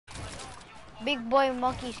Big boy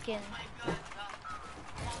monkey skin.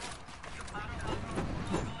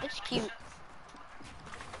 It's cute.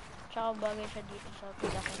 Tsaka bagay siya dito sa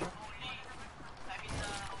pinaka ko.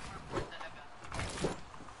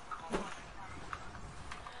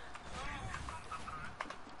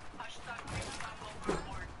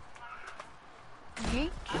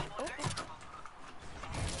 Yeet. Oh.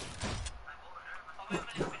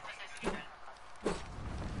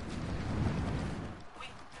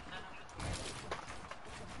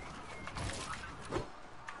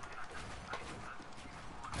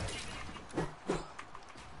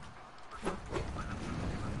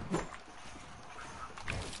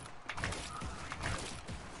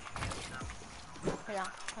 Yeah,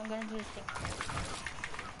 I'm gonna do this thing.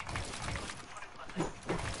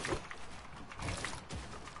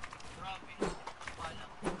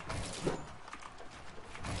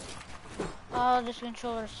 Oh, this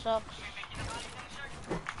controller sucks.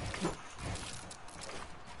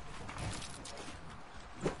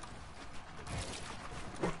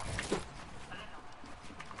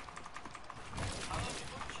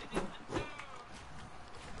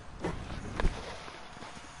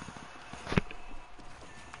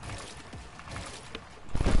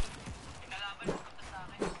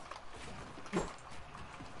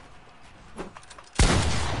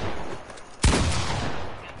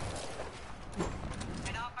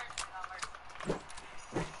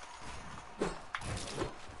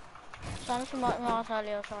 Sana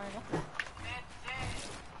makasali ako sa kanila.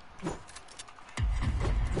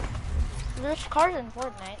 There's cars in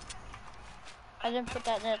Fortnite. I didn't put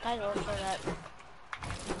that in the title so that,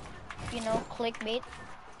 you know, clickbait.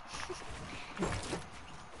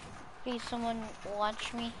 Please, someone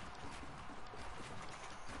watch me.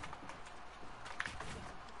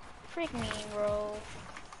 Freak me, bro.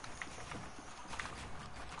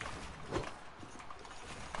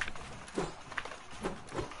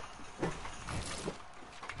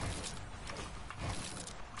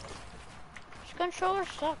 Controller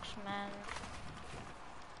sucks, man.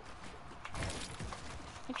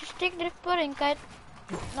 Just take drift pa rin kahit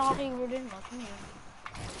naka-keyboard din mo.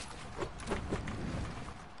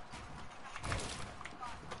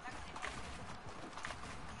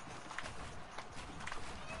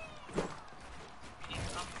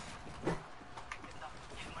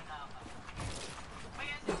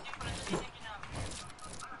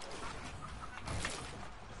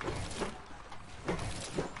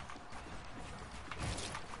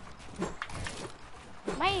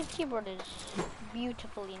 My keyboard is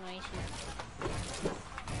beautifully noisy.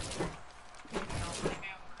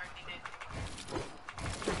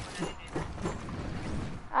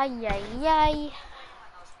 Ay, ay, ay.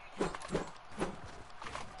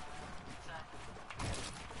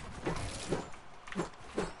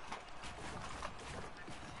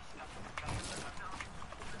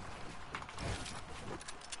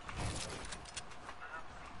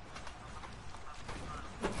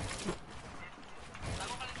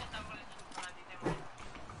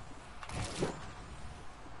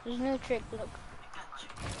 There's no trick, look.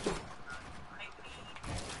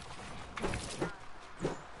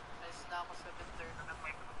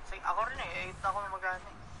 Ako rin eh, 8 ako magana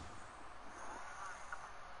eh.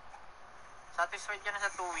 Satisfied ka na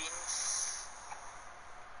sa 2 wins.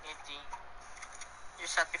 80.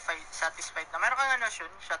 You're satisfied na. Meron kang ano,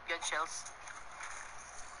 shotgun shells.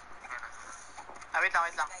 Wait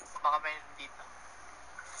lang. Baka may dito.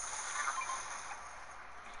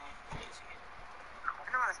 Sige.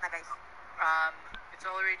 Ano oras na guys? It's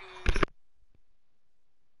already...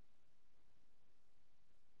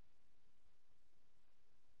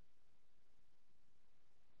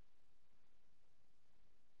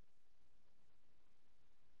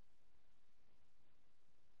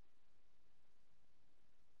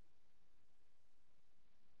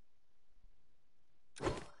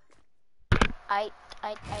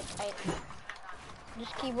 This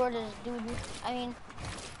keyboard is doo-doo. I mean...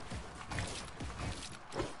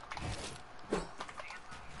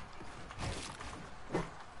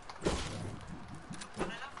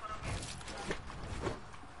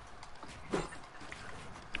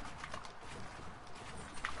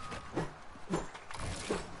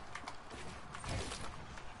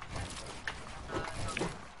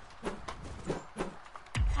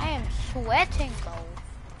 I am sweating though.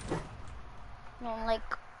 No, like...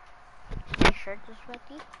 My shirt is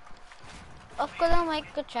sweaty. Off ko lang mic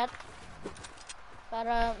ko, chat.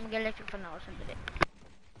 Para mag-electric fan ako sandali.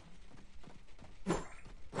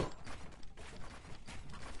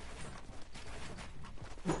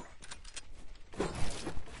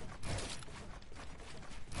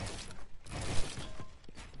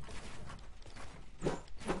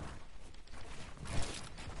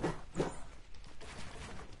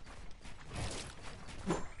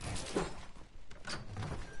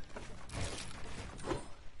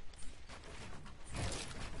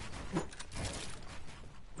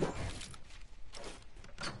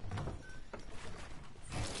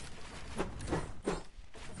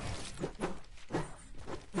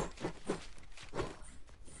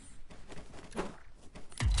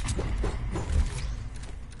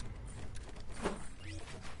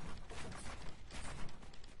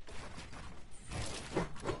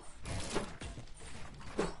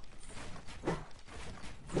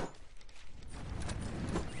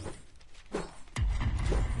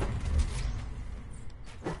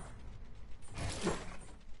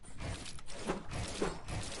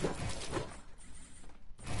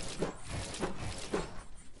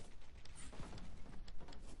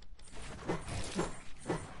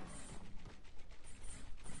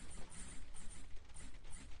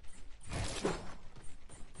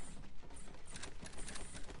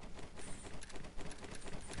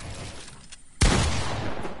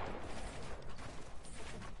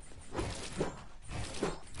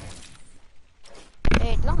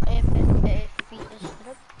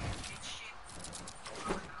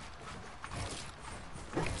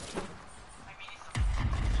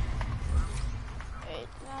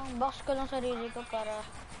 ko lang sarili ko para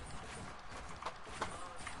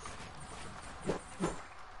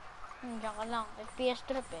diyan ka lang. FPS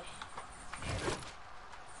trip eh.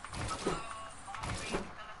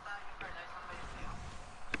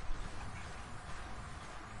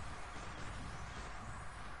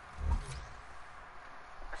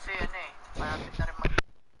 Kasi yan eh, malapit na rin mag...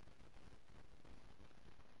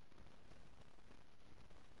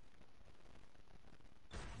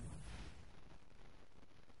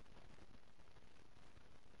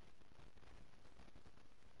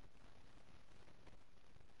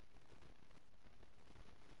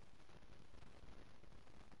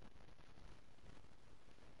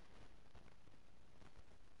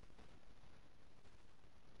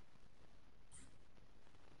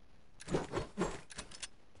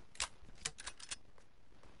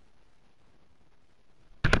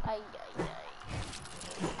 Ay, ay, ay.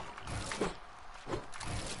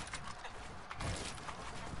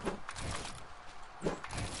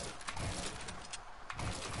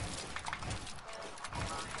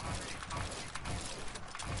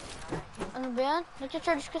 Ano ba yan?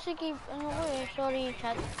 Nag-charge kasi kay, ano ko eh. Sorry,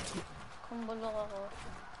 chat. Kung bulok ako.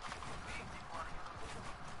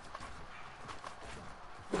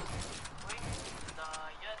 Uy,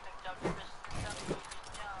 yan, nag-jump press sa pilit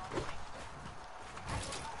niya.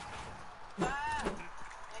 Ah!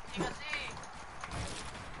 Hindi kasi.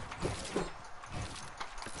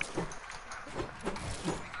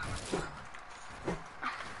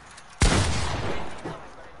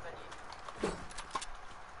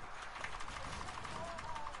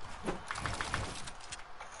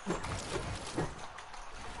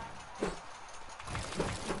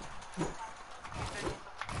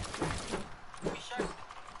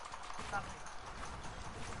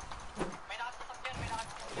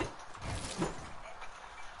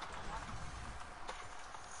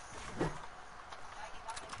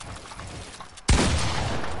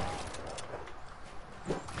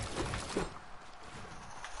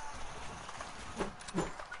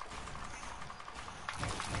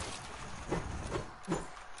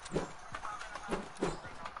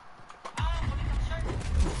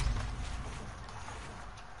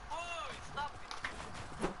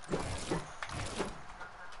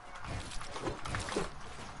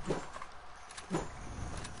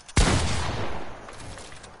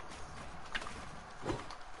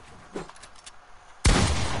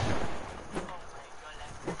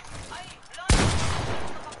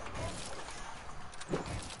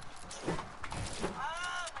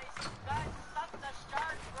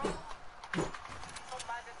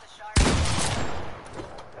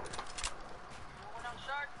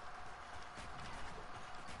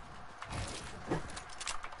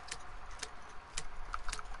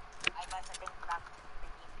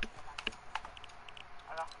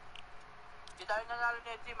 Dahil nanalo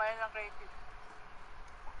ni Edgy, mayan ng creative.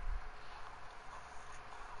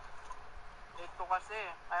 Ito kasi,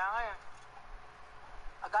 kaya nga yan.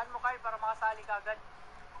 Agaan mo Kyle para makasali ka agad.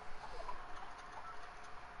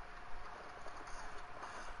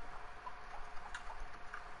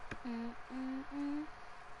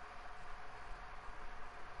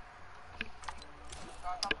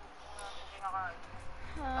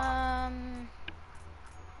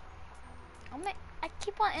 I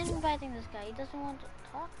keep on inviting this guy. He doesn't want to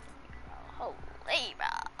talk to me, bro. Holy,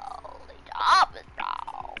 bro. Holy job, bro.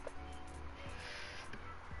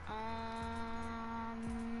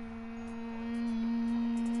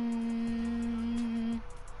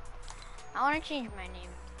 I want to change my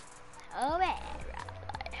name. Oh, man.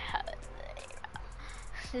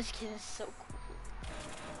 This kid is so cool.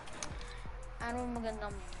 Ano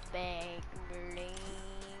magandang bag bling?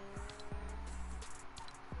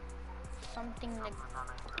 Something like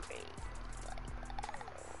great, like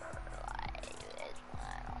that, or like this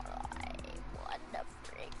one, or like what the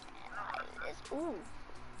frick, and like this. Ooh,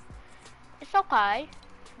 it's okay.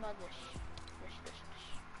 About this.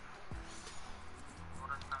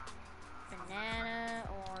 Banana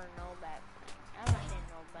or no back bling. I'm not saying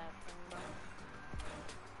no back bling, bro.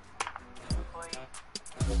 Hoy,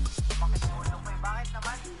 bakit ulo mo eh? Bakit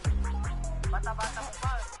naman? Bata-bata mo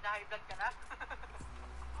ba? Hina-high blood ka na?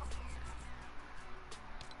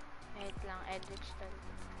 Wait lang, edit style.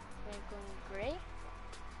 Wait kung gray?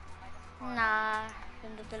 Nah,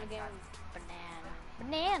 ganda talaga yung banana.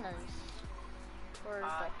 Bananas! Or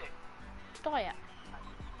ito. Ito kaya?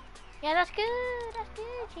 Yeah, that's good! That's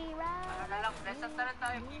good, G-Ra! Ano na lang, lesson na lang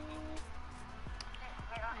tayo, Bibi.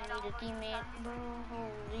 I need a teammate, bro.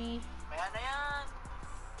 Holy. Kaya na yan!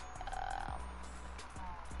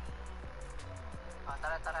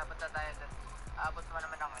 Tara, punta tayo dun. Aabot mo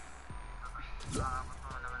naman ako eh.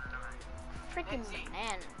 freaking Nancy.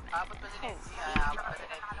 man. Abot pa si Oh, Nancy. Abot pa si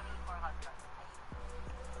Nancy.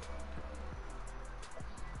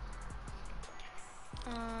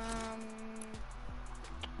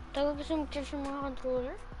 Tagal gusto mag-charge ng mga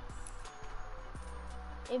controller.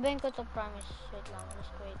 Ibahin ko to, promise. Wait lang,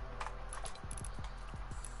 just wait.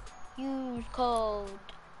 Use code.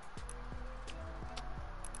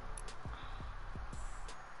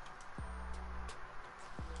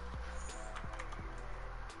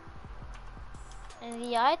 In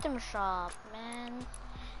the item shop, man.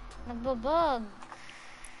 Nagbabug.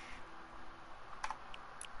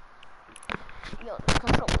 Yo, the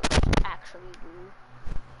controllers actually do.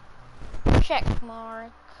 Check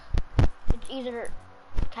mark. It's either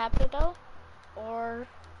capital or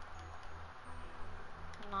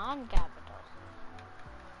non-capital.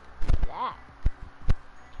 That.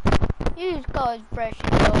 Use code fresh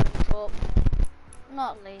control.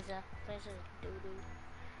 Not laser. Laser is doo-doo.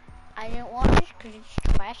 I didn't want this because it's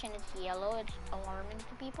trash and it's yellow. It's alarming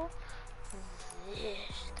to people.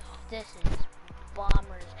 This is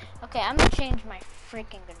bombers. Okay, I'm gonna change my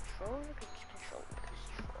freaking controller because this controller is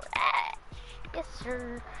trash. Yes,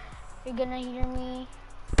 sir. You're gonna hear me.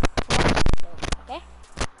 Okay?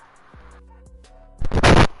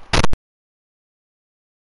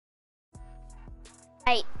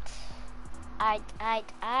 Aight.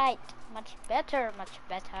 Much better.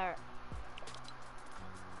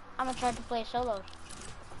 I'm gonna try to play solos.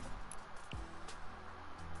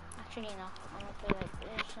 Actually, no. I'm gonna play like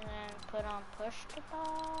this and then put on push to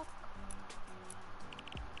talk.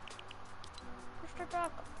 Push to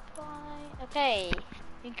talk. Apply. Okay.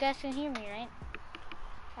 You guys can hear me, right?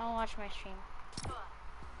 I'll watch my stream.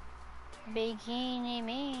 Bikini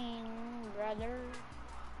man, brother.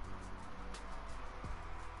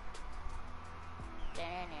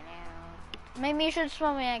 Maybe you should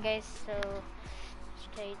swim in, guys, so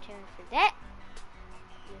stay tuned for that.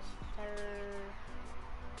 Yes, sir.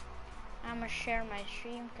 I'm gonna share my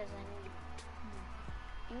stream because I need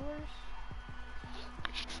viewers.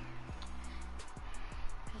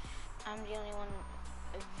 I'm the only one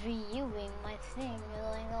viewing my thing,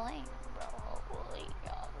 bro. Holy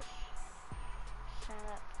gosh. Send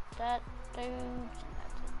that dude,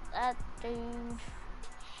 send that dude.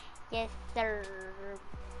 Yes, sir.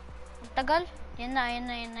 Tagal? Yan na.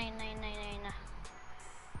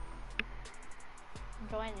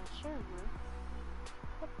 Joining server?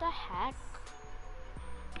 What the heck?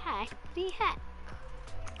 Hack the heck?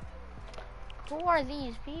 Who are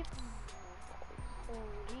these people?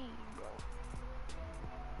 Holy bro.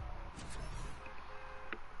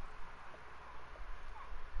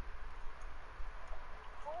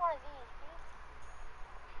 Who are these people?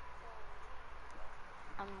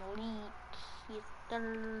 I'm leak.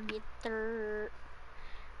 Yitter.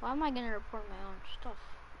 Why am I gonna report my own stuff?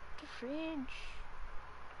 The fridge.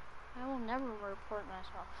 I will never report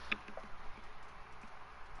myself.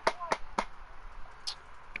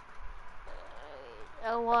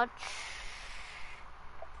 I'll watch.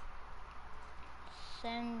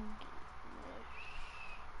 Send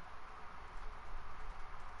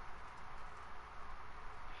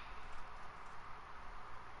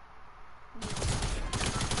this.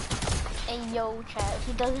 Hey yo, chat.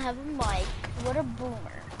 He doesn't have a mic. What a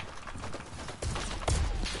boomer.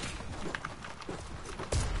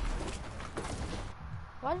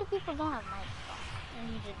 Why do people don't have mics and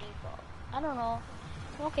use a default? I don't know.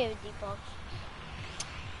 I'm okay with defaults.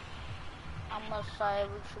 I must say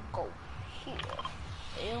we should go here.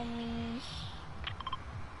 Feel me?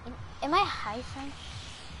 Am I high fence?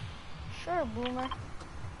 Sure, boomer.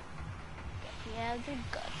 If you have the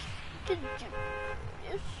guts to do it,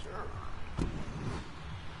 yes, sir.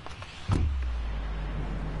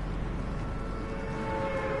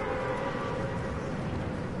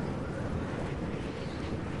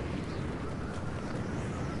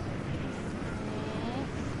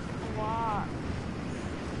 Wow.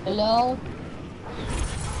 Hello?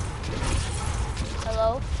 Hello?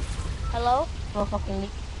 Hello? Oh, fucking leak.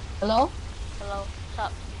 Hello? Hello?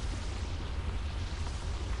 Sup?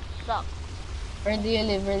 Sup? Where do you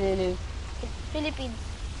live? Where do you live? Philippines.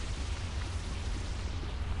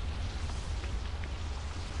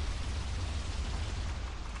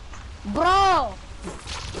 Bro!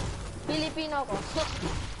 Filipino ko.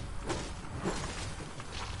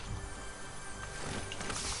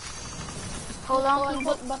 Hold on,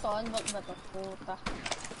 Bot ba to? Bot ba to? Puta.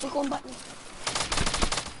 Uy, combat niya.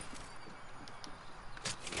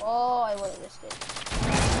 Oh, I will risk it.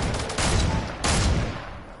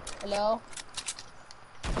 Hello?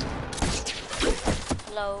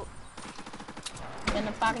 Hello? Yan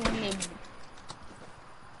ang fucking live.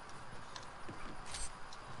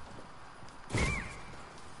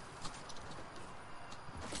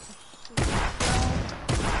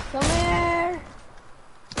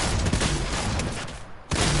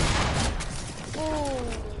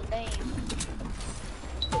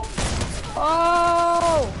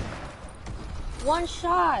 one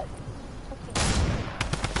shot. Okay.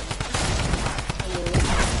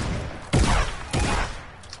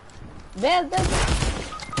 Bell.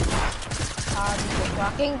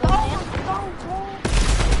 Fucking go.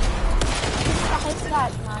 What is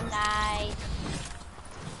that, man? Nice.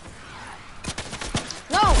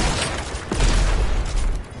 No!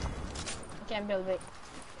 Okay, Bell, wait.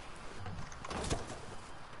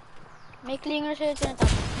 May clinger sa'yo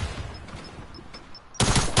tinatapos.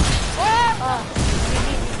 Oh!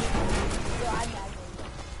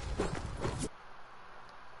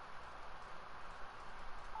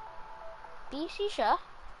 PC siya?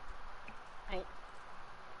 Ay.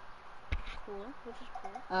 Cool. Which is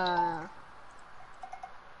cool.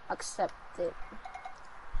 Accept it.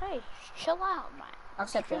 Hey, chill out, man.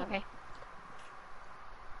 Accept it, okay?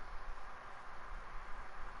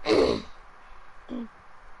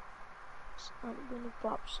 I'm gonna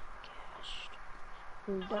pop some cash.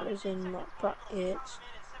 That is in my pockets.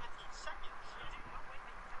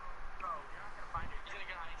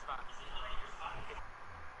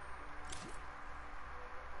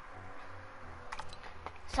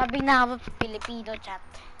 Sabi na ako Filipino chat.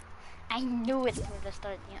 I knew it with the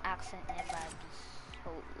start yung accent niya, Babs.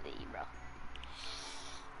 Holy, bro.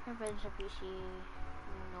 Your friends sa PC?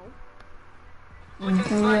 Nope.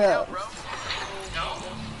 Bro.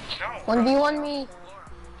 1v1 me.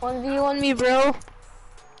 1v1 me, bro.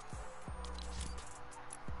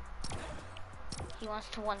 He wants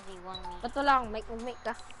to 1v1 me. Ba't lang? Make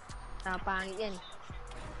ka. Napangit yan.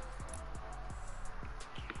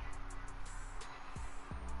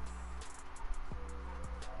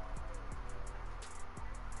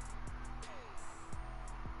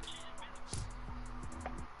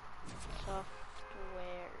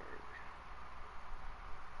 Software.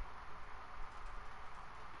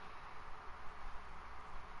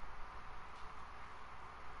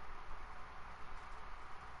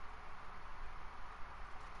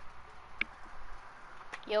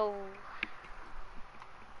 Yo.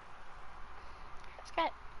 It's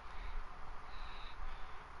got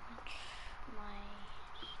my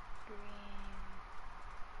stream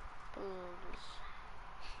pulls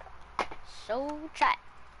so chat.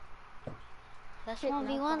 Let's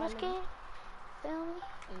 1v1, let's get it. Feel me?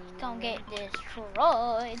 Don't get destroyed.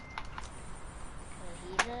 Cause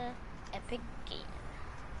he's a epic gamer.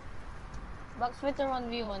 Box fighter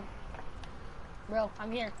 1v1. Bro,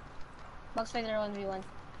 I'm here. Box fighter 1v1.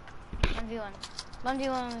 1v1.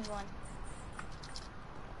 1v1.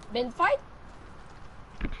 Build fight?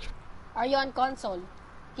 Are you on console?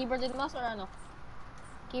 Keyboard and mouse or ano?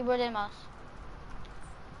 Keyboard and mouse.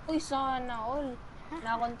 Uy, sana all.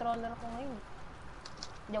 Na-controller ko ngayon.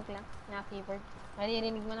 Joke lang. Na-keyboard.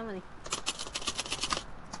 Naririnig mo naman eh.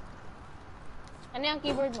 Ano yung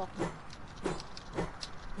keyboard mo?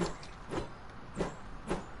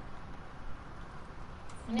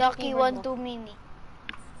 Ducky 1-2 mini.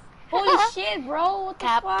 Holy shit, bro! What the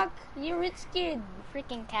Cap. fuck? You rich kid.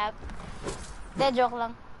 Freaking cap. De, joke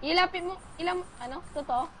lang. Ilapit mo, ano?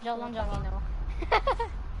 Totoo? Joke lang, joke lang.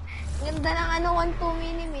 Ganda ng ano, 1-2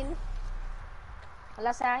 mini min.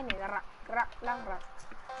 Wala sa akin eh. Rock lang.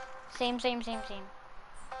 Same.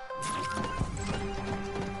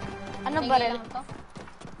 Ano Tingin barrel? lang to.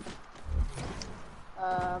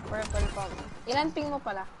 Purple pump. Ilan ping mo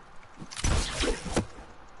pala?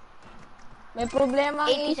 May problema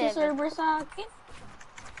ang 87. AC server sa akin.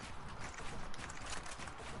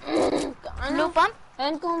 Blue pump?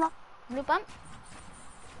 Ayan kung Blue pump?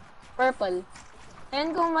 purple.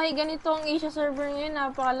 Ayan kung may ganito ang Asia server ngayon,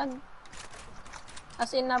 napakalag.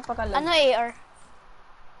 As in, napakalag. Ano AR?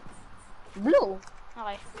 Blue.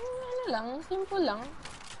 Okay. Ano lang, simple lang.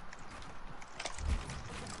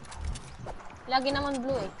 Lagi naman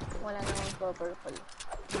blue eh. Wala naman purple.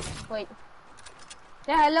 Wait.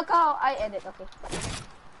 Yeah, look how I edit, okay.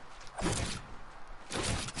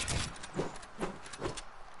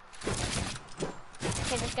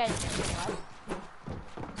 Okay, this guy is what?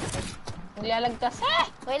 Naglalagkas. Ah!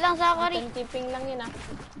 Wait lang, Zachary. Tipping lang yun ah.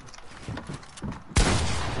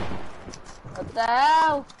 What the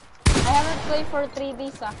hell? I haven't played for 3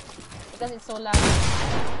 days ah. Because it's so lag.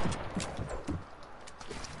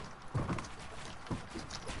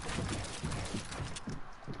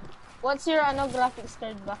 What's your ano graphics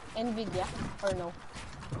card ba? Nvidia or no?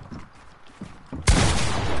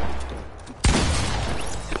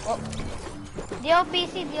 Oh.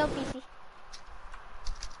 DLPC.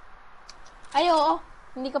 Ay, oo.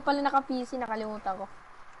 Hindi ka pala naka-PC, nakalimutan ko.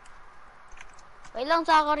 Wait lang,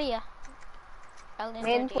 Zachary ah.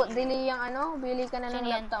 May input delay yung ano, bili ka na ng Sino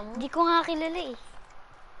yan? laptop mo. Di ko nga kilala eh.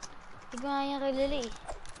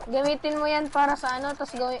 Gamitin mo yan para sa ano,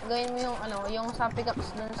 tapos gawin mo yung ano, yung sa pickaxe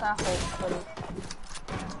dun sa hole.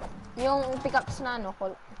 Yung pickaxe na ano,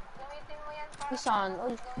 hole. Gamitin mo yan para sa ano,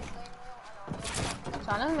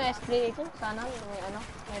 sana may spray ito. Sana may ano,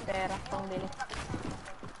 may pera pang bili.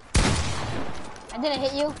 I didn't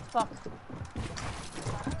hit you. Fuck.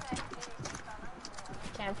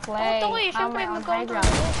 Can't play. Ito ko eh, How am syempre I on high mag-counter.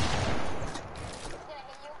 ground?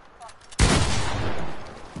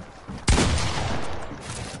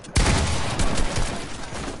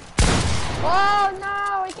 Oh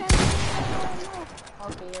no! I can't do it! No.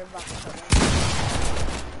 Okay, you're back.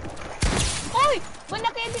 Oy!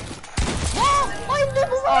 Manakit! Oh! Oy, hindi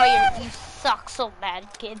mo! Oh, you suck so bad,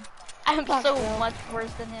 kid. I'm so much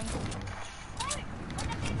worse than him.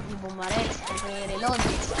 Hindi bumaril. Nag-reload.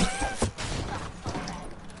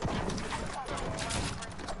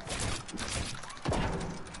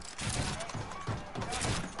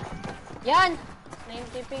 Yan! Name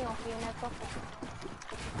tipping. Okay na to.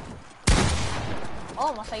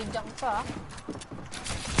 Oh, masay jump pa.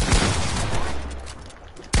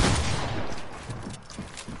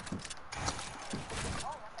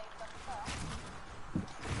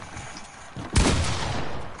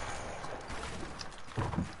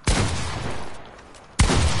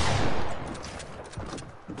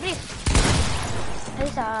 Please! Ay,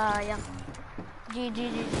 sayang. GG.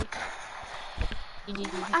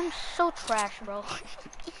 I'm so trash, bro.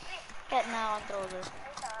 Get now controller.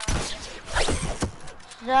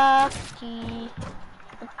 Zaki.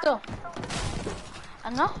 Ito.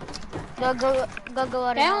 Ano?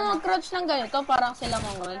 Gagawa rin Kaya ako mo ng- mag-crouch ng ganito, parang sila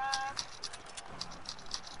mongrel.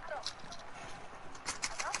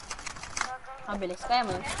 Mabilis. Kaya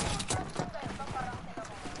mo yun.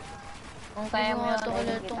 Kung kaya mo yun, Ito ayun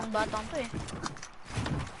ulit kita. itong batang to eh.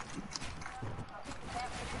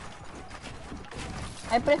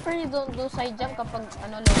 I prefer you don't do side jump kapag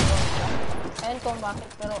ano low roll ka. Ayun kung bakit,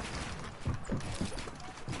 pero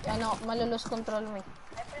ano, malulose control mo eh.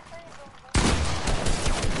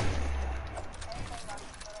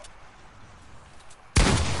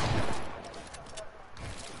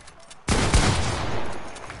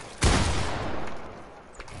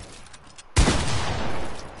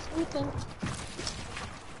 Okay.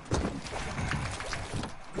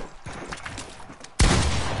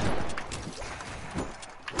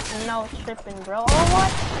 And now it's tripping, bro. Oh,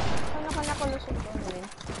 what? Ano ka nakalusot ko ngayon?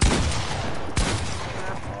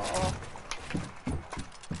 Oo.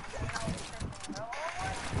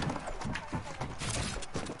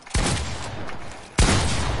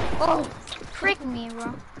 Oh! Freak me,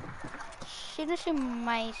 bro. Sino si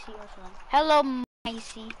Maicy or something? Hello,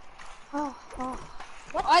 Maicy. Oh.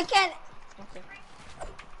 What? I can't! Okay.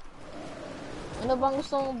 Ano bang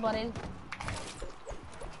gusto mong baril?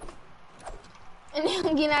 Ano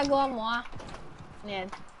yung ginagawa mo, ah?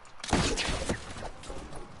 Yan.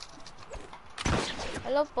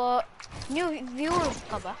 Hello po. New viewer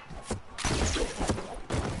ka ba?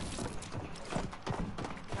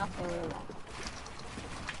 Okay, wala.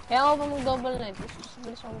 Kaya ako pa mag-double knife.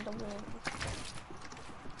 Bilis ako mag-double knife.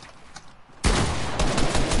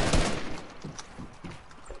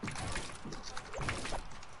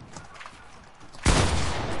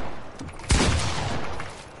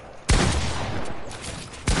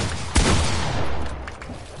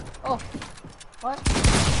 Oh! What?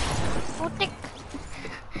 Putik.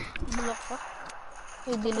 Bulok ko.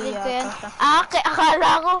 Uy, dili Putik ko yan. yata siya.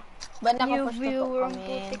 Akala ko. Ba New nakapush to viewer kami?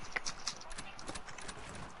 putik.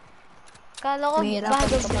 Akala ko Mahirap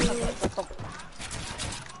bago pag viewer. kapatutok.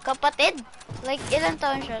 Kapatid? Like, ilan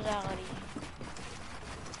taon siya, Zachary?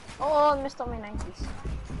 Oo, miss to my 90s.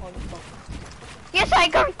 Oh, dito. Yes, I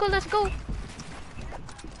got ko. Let's go.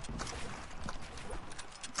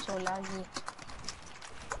 So lagi.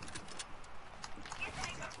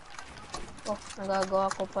 Oh, nagagawa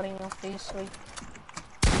ko pa rin yung face wave.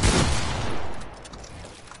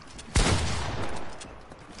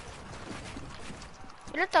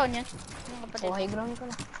 Ilan taon yan? Yung kapatid. Oh, high ground ka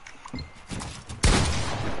na.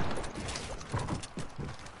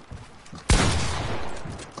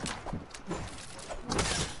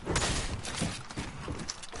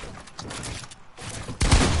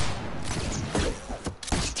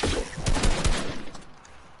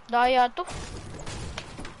 Daya to.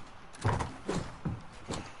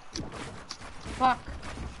 Fuck.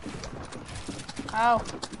 Ow.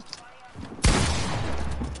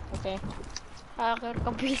 Okay. Hacker ka,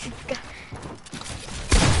 visit ka.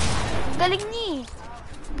 Ang galing ni.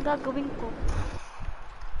 Ang gagawin ko.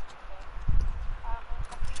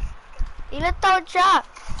 Ilan taon siya?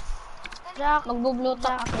 Zach, Magbo-bluetooth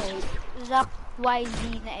Zach, ako. Zach YZ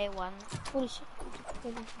na ewan. Holy shit.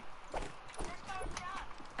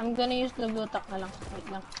 I'm gonna use the blue tack na lang. Wait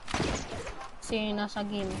lang. Kasi nasa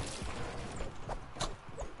game.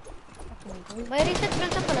 May reset gun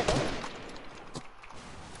sa pala to.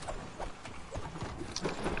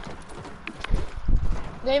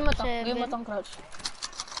 Gawin mo to. 7. Gawin mo tong crouch.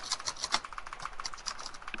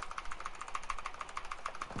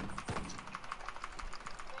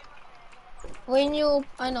 When you,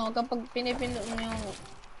 kapag pinipindot mo yung,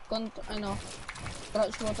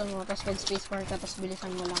 crouch button mo, tapos pag spacebar ka, tapos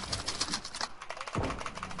bilisan mo lang.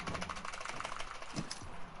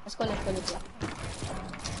 Tapos kulit lang.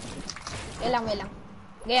 Wait lang.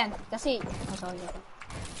 Ganyan, kasi, sorry.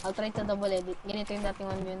 I'll try to double edit. Ganito yung dating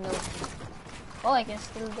one window. Oh, I can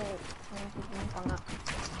still do it. Yung pa nga.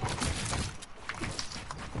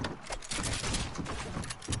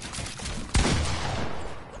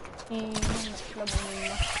 Laban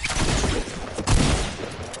nila.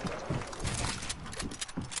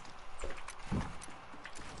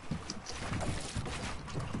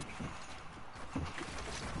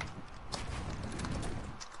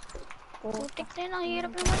 Putik na yun, ang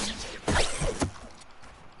hirap naman.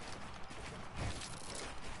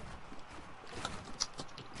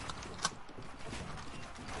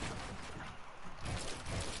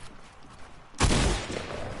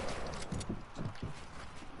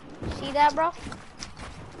 See that, bro?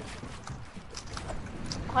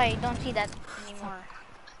 Okay, don't see that anymore.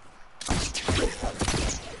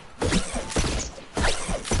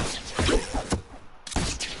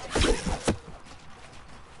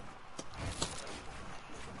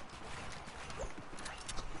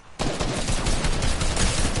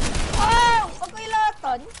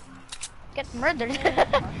 Get murdered.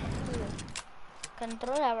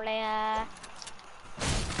 Control wala ya.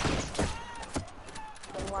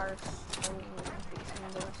 The wars.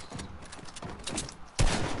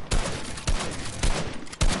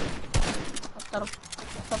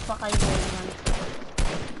 After pa kayo naman.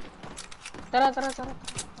 Tara.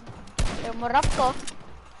 Pero mo rap ko.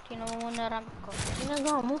 Sino mo muna ramp ko?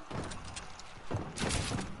 Ginagawa mo?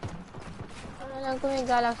 Alam ko may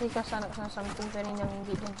galaxy ka sa something pero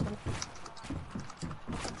hindi dyan pala.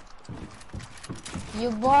 You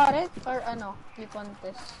bought it or you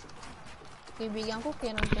contest? Kaibigan ko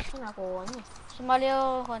kinontes na nakuha niya. Sumali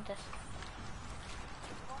ako contest.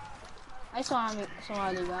 Ay,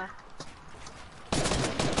 sumali ka?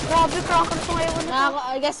 Grabe, cracker ko ngayon na.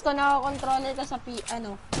 I guess ko nakakontroller ka sa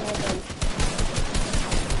model.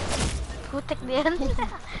 Putek din.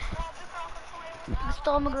 Gusto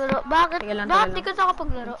ko maglaro. Bakit? Bakit di ka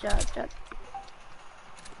nakapaglaro? Chat.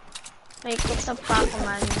 May kuta pa ako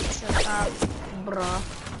man. Shut up, bro.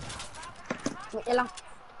 Wait lang.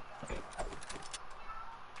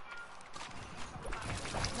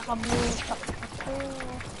 Nakabutak ako.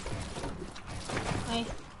 Ay.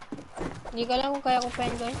 Hindi ka lang kung kaya ko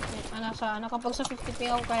pen guys. Kapag sa 50p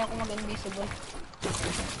ako kaya ko mag-invisible.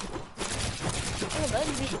 Ano ba?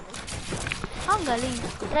 Invisible? Ang galing.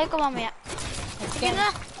 Try ko mamaya. Sige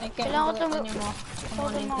na. Kailangan ko ito.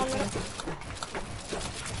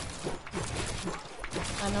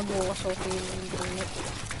 Sana bukas okay yung internet.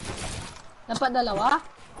 Dapat dalawa,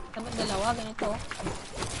 ganito.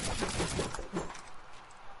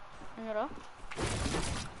 Ano ro?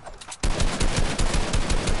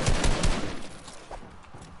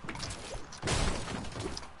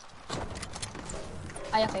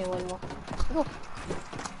 Ay, okay, wall mo. Go.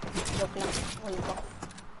 Joke lang, wall ko.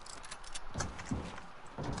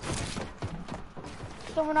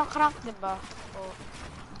 Gusto mo ng crank, diba?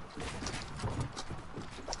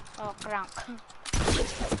 Oh, crank.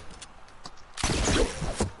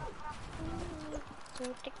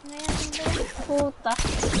 Putik na yan, bro. Puta.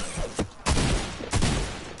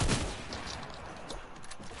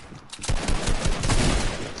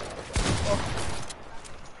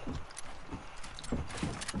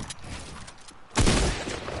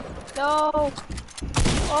 No!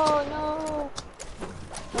 Oh no!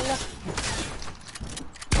 Wala.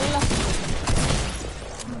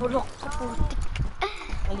 Bulok sa putik.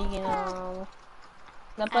 Maligin na.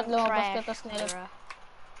 Dapat lumabas ka tas nilip.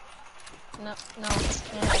 No.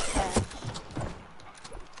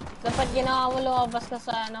 Dapat ginawa mo lumabas ka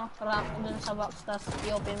sa rack dun sa box tas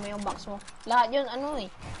i-open mo yung box mo. Lahat yun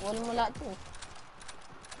wall mo lahat yun.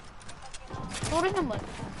 Sorry naman.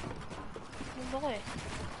 Ano ko eh?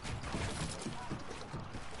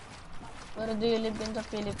 Where do you live in the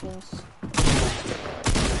Philippines?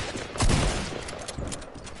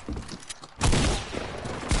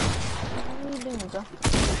 Ano din ka?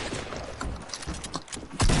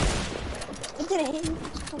 Ito rin.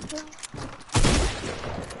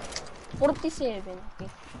 47. Okay.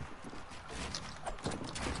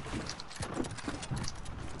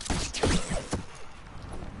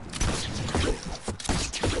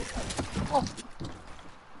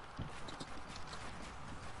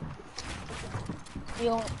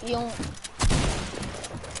 Yung...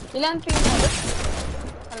 Ilan pin mo?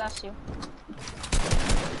 Palasyo.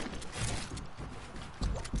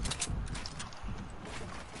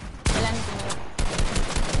 Ilan pin mo?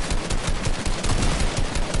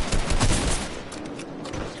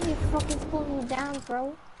 You fucking pull me down,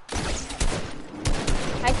 bro.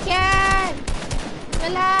 I can't!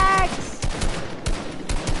 Relax!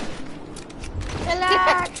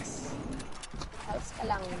 Relax! Alas ka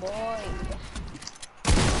lang, boy.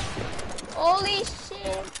 Holy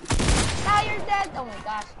shit! Now you're dead! Oh my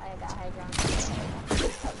gosh, I got high ground.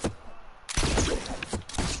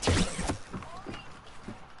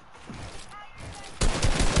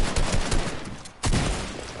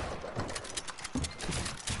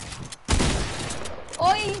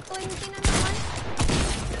 Oy! 20 na naman!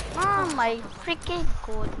 Oh my freaking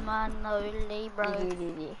good man. No relay, bro.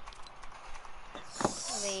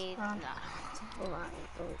 Wait na.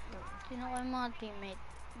 Sino ko yung mga teammate?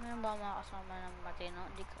 Meron ba mga kasama ng matino?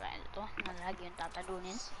 Di ko kaya ito. Na lagi yung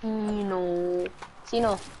tatalunin.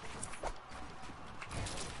 Sino?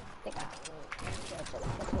 Teka.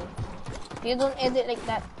 You don't edit like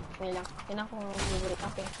that. Wait lang. Tinan ko yung favorite.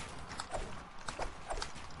 Okay.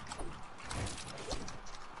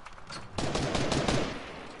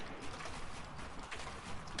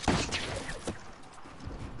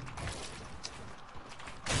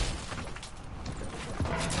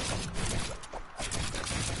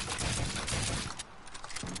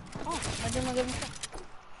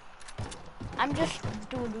 I'm just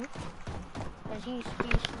Dudu. Cause he's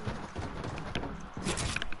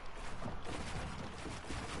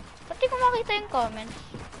Ba't di ko makita yung comments?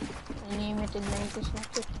 Unlimited 90s na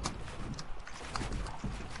ito.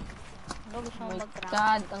 Ano gusto Oh mo my mag-rank?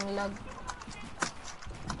 god, ang lag.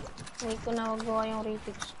 Wait ko na magawa yung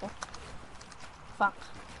retix ko. Fuck.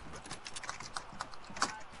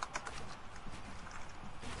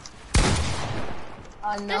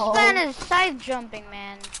 Oh no. This man is side jumping,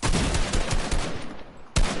 man.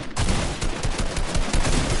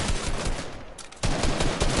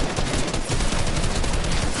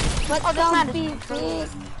 But oh, this man be is big.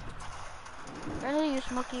 Really use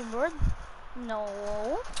my keyboard? No.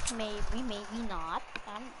 Maybe, maybe not.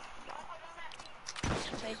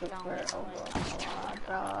 Wait lang, wait lang.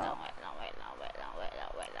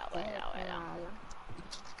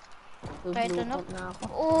 Kahit ano?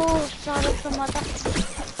 Oh, sarap sa mata.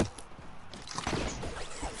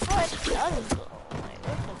 Oh, it does.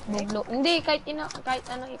 Buglo. Hindi, kahit ano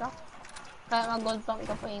ikaw. Kahit mag-gold pump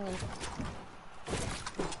ikaw paingin.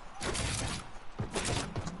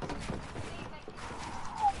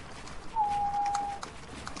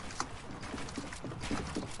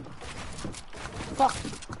 Fuck.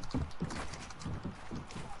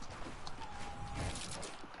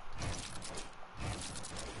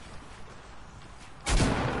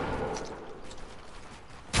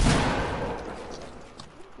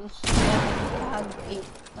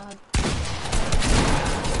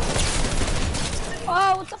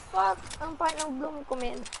 Oh, what the fuck? Ang part ng bloom ko,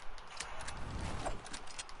 men.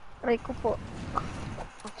 Try ko po.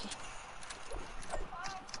 Okay.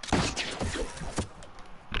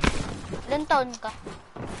 Ilan taon ka?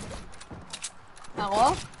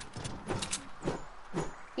 Ako?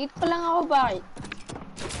 8 pa lang ako, bakit?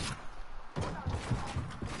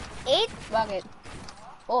 8? Bakit?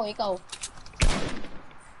 Oh, ikaw.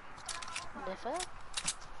 Defa?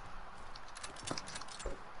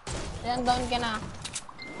 Ilang taon ka na?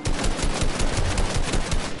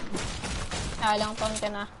 Ilang taon ka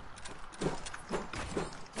na?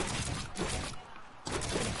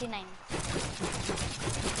 59.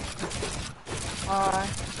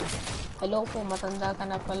 Hello po, matanda ka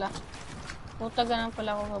na pala. Puta ka na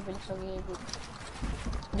pala ako mabilis sa gilid.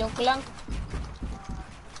 Joke lang.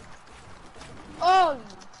 Oh!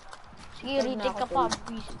 Sige, retake ka pa.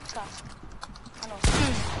 Visit ka. Ano?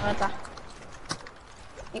 Ano?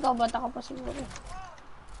 Ikaw, bata ka pa siguro.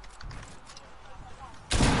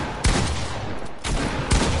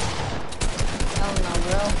 Oh no,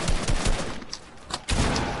 bro.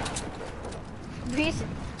 Visit.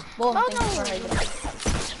 Boom, Oh, thank you for no. hiding.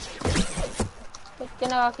 Ba't ka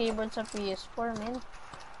naka-keyboard sa PS4, man?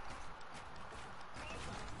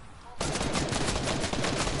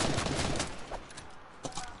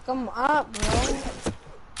 Come up, bro.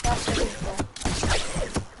 Tapos dito.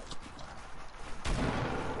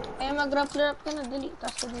 Kaya mag-rap-rap ka na, dali.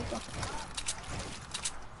 Tapos dito.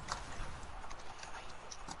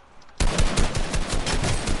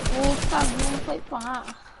 Putag, bumpay pa nga.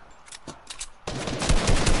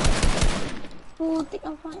 Putik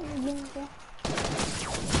ang pangilin ko.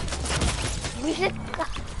 Visit ka.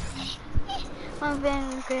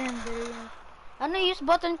 Mabihan ko yan. Ano use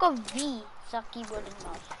button ko? V sa keyboard and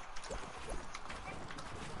mouse.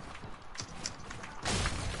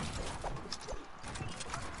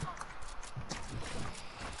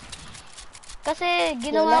 Kasi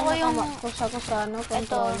ginawa ko yung Kung sa ano,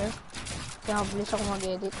 controller. Kaya mabilis ako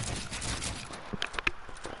mag-edit.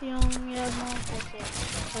 yung kasi.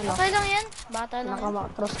 Ano? Okay lang yan. Bata lang.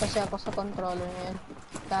 Naka-macros kasi ako sa controller ngayon.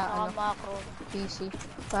 Kaya ano, Macro. PC.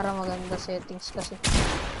 Para maganda settings kasi.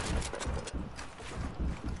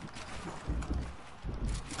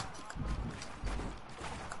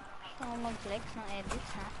 Gusto ko mag-flex ng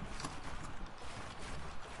edits, ha?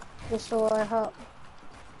 Gusto ko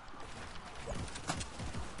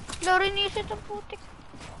Lorinisit ang putik.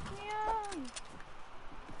 Yan.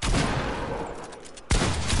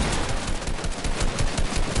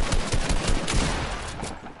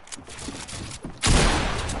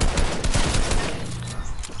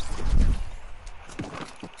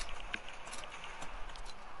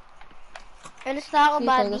 Alis na ako,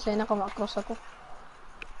 buddy. kasi naka-macros ako.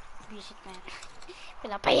 Visit na yan.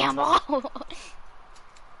 Pinapaya mo ko.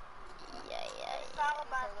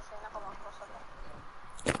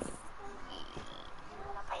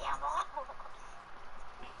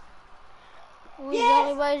 Uy,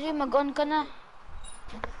 Zaki Bazi, mag-on ka na.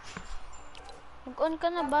 Mag-on ka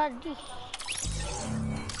na, buddy.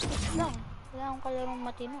 Wait lang. Wala akong kalarong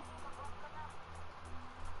matino.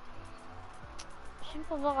 Sino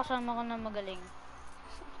pa ba kasama ko na magaling?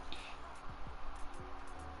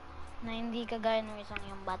 Na hindi kagaya ng isang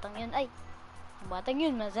yung batang yun. Ay! Yung batang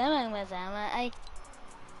yun, masama. Ay!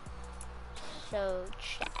 So,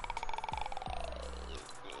 chat.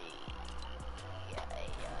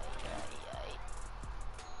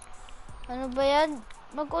 Ano ba yan?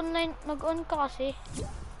 Mag-on ka kasi.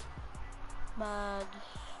 Bag.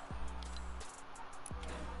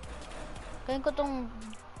 Kain ko tong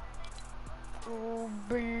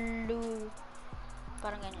blue.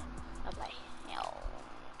 Parang ganyan. Bye-bye.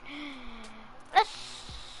 Let's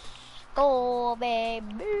go,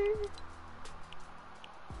 baby.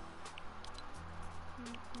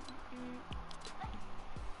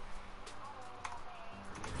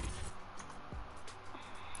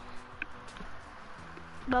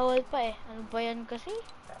 Bawal pa eh. Ano ba yan kasi?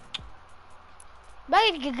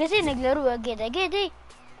 Bakit ka kasi naglaro agad eh?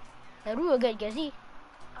 Laro agad kasi.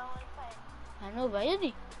 Bawal pa eh. Ano ba yan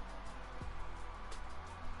eh?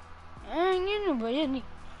 Ano ba yan eh?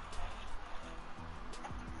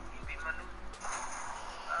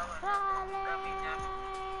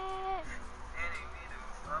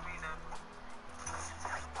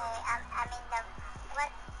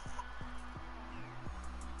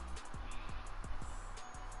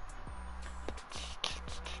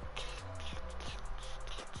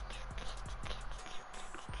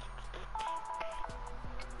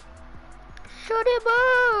 Sorry ba?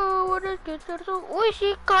 What is good? Uy,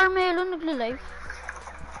 si Carmelo nagle-live.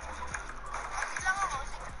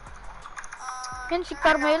 Yan si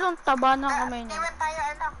Carmelo, ang taba ng kamay niya.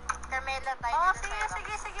 Carmelo tayo.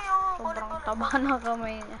 Sige. Sobrang taba ng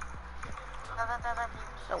kamay niya.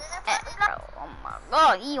 So, oh my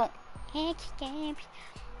god, yung H-Camps.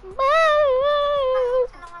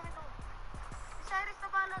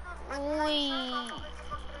 Uy.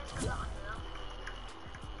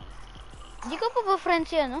 Di ko pa ba friends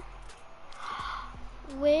yan, no?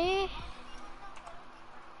 We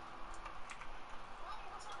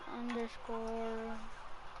underscore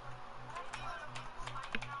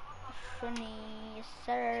funny,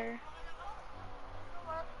 sir.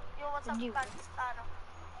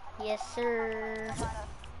 Yes, sir.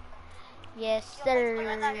 Yes, sir.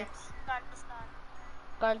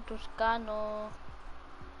 Carl Toscano.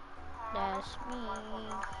 That's me.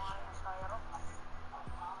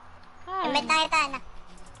 Hi.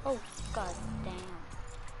 Oh, god damn.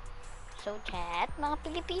 So, chat, mga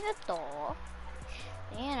Pilipino to.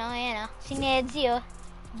 Ayan o. Si Nedzi, oh.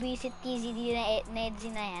 Visit TZD na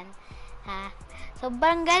Nedzi na yan. Ha?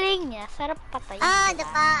 Sobrang galing niya. Sarap patay.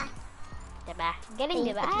 Diba? Galing,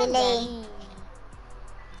 diba? Galing.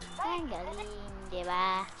 Galing,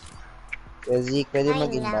 diba? Kasi pwede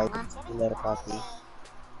mag-invite. Killer coffee.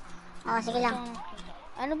 Sige lang.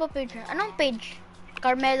 Ano ba page na? Anong page?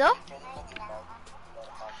 Carmelo?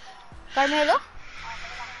 Carmelo?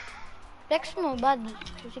 Flex mo, buddy.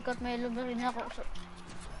 Si Carmelo ba rin ako? So,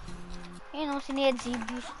 ayun o, si Nedzi.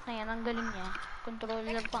 Visit na yan. Ang galing niya.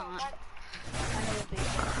 Controller pa nga. Ano ba page?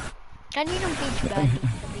 Kaninong page, buddy?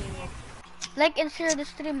 Sabihin mo. Like and share the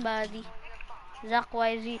stream, buddy. Zach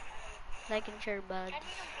YZ. Like and share, buddy.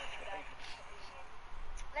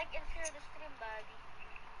 Like and share the stream, buddy.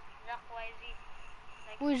 Zach YZ.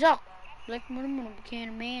 Uy, Zach. Like mo naman,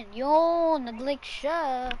 man. Yo, nag-like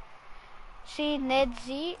siya. Si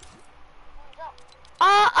Nedzi.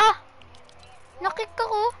 Nakik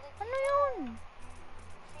ako. Ano yun?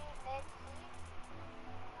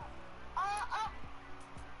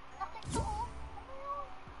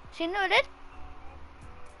 Sino ulit?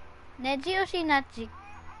 Nedzi o si Natzik?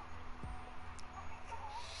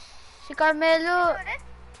 Si Carmelo.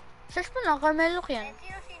 Search mo lang, Carmelo yan.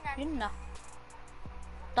 Yun na.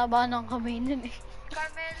 Taba ng kamay nun eh.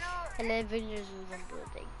 Carmelo. 11 years old ang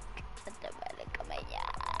puting. Ang taba ng kamay niya.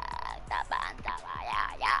 Taba. Ya.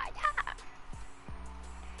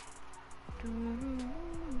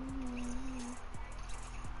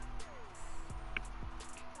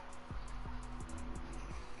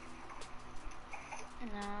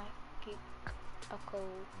 Na-kick ako.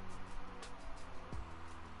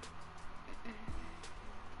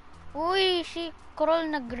 Uy, si Kroll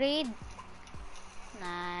nag-grade.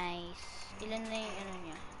 Nice. Ilan na yung ano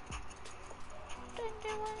niya?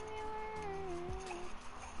 21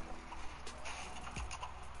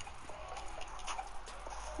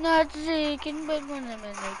 Nazi, kinbag mo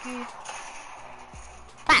naman, Nike.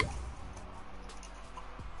 Pa!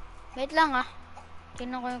 Wait lang ah.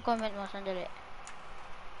 Tingnan ko yung comment mo, sandali.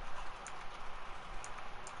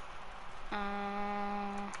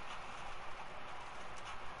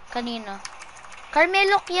 Kanino?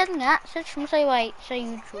 Carmelo yan nga. Search mo sa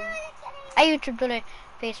YouTube. Ay, YouTube tuloy.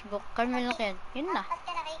 Facebook. Carmelo yan. Yun na.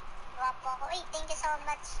 Thank you so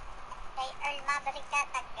much. Kay Earl Maverick ka,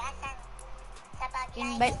 Tagasan. Sa Baglay.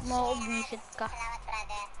 Invite mo ako, visit ka. Salamat,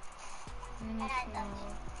 brother.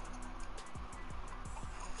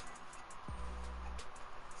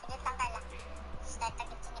 Sige, tangkala. Start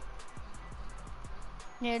agad singit.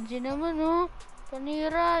 Nedzi naman oh.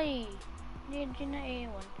 Panira eh. Nedzi na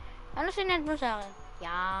ewan. Ano sinend mo sa akin?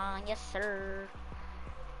 Yan, yes sir.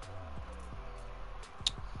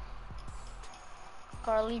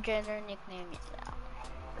 Carly Jenner nickname niya.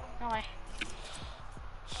 Okay.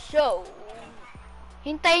 So,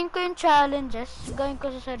 hintayin ko yung challenges. Gawin ko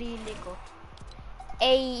sa sarili ko.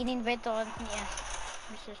 In-invite ako niya.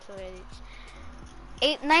 Mr. Suedits.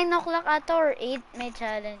 9 o'clock ata or 8 may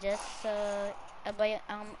challenges. So,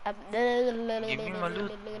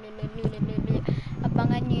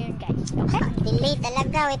 abangan nyo yun guys. Okay? Delay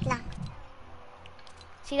talaga, wait lang.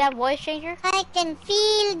 See that voice changer? I can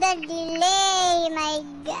feel the delay, my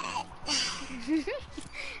god.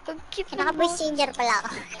 Ang cute ng Naka-voice changer pala ako.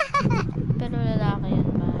 Pero lalaki yan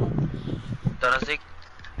ba? Tarasik.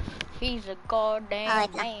 He's a goddamn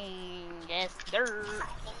wait lang. man. Yes sir.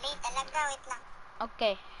 Delay talaga, wait lang.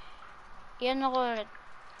 Okay. Yan ako ulit.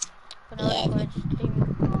 Yeah. Panoorin ko yung stream.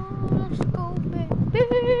 Let's go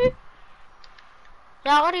baby.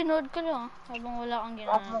 Nakaka-reload ka lang habang wala kang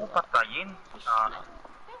ginagawa. Huwag mo ko patayin.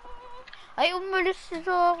 Ay, umalis si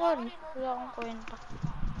Zachary. Wala akong kwenta.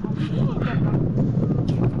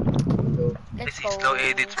 Let's Si go. slow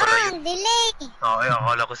edits pala yun. Ang delay. Ay,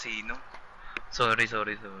 akala ko sino. Sorry. Oh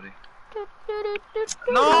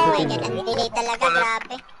No! my god, ang delay talaga,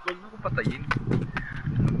 grabe. Huwag mo ko patayin.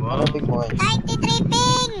 Ano ping mo? 93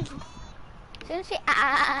 ping! Sino si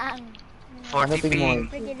Aang? 40 ping.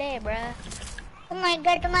 Pretty day, bruh. Oh my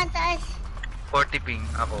god, tumataas. 40 ping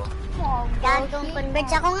ako. Gagong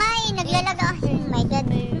converge ako nga eh, naglalaga. Oh my god,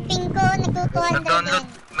 yung ping ko, nagto-200 yan.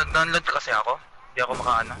 Nag-download kasi ako. Hindi ako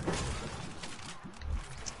makaano.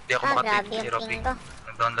 Hindi ako Grabe makatip. yung Zero ping ping. ko.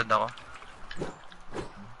 Nag-download ako.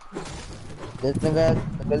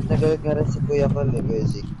 Nagalit nga rin si Kuya Col eh, Kuya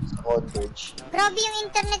Zik, sa Converge. Grabe yung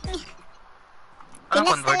internet niya. Ano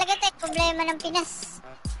Pinas convert? talaga tayo, problema ng Pinas.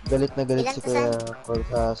 Galit na galit Ilan si ka Kuya Col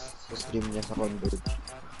sa stream niya sa Converge.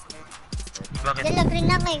 Bakit? Dalag rin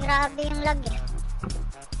ako eh, grabe yung lag eh.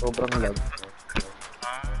 Sobrang lag.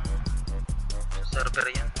 Server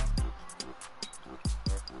yan.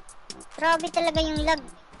 Grabe talaga yung lag.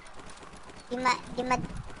 Di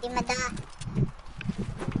mada.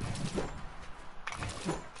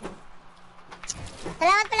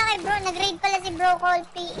 Salamat pala kay bro, nag-raid pala si bro called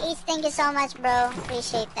PH. Thank you so much bro,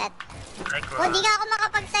 appreciate that. Ay, Oh, di ka ako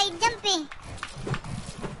makapag-side jump eh.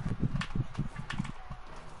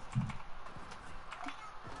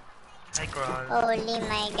 Hi, Crawl. Holy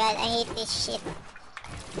my god, I hate this shit.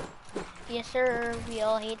 Yes, sir. We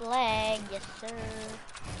all hate lag. Yes, sir.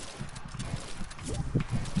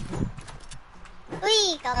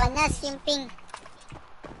 Uy, kakanas yung ping.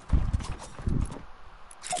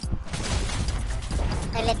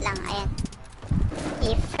 Ulit lang, ayan.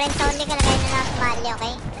 If friends only ka, lagay na lang sumali,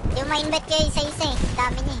 okay? Yung ma-invite kayo isa-isa eh.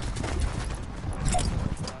 Dami niya eh.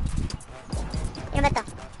 Ano ba to?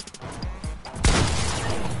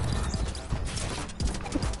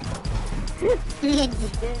 Yan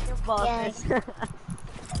yung boses.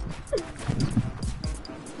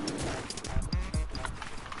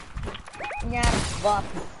 Nyar, bot.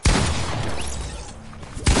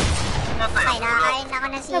 Okay, nakakain ako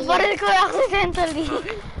ng sili. Nabaril ko accidentally.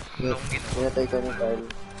 Pinatay ko ni Kyle.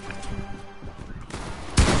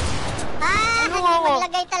 Ah, Ano hindi ako?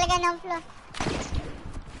 maglagay talaga ng floor.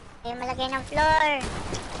 Hindi malagay ng floor.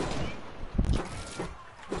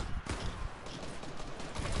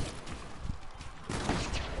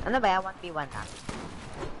 Ano ba yan? 1v1 na?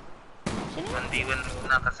 1v1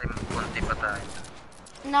 muna kasi konti pa tayo.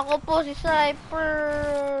 Nako po si Cypher.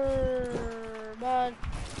 But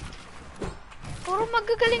puro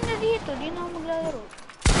magagaling na dito, di na ako maglalaro.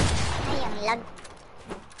 Ay, ang lag.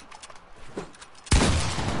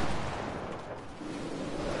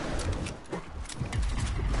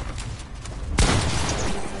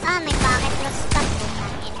 Ah, may packet plus stock.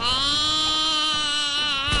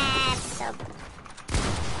 So,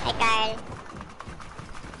 hi, Carl.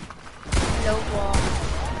 Hello po.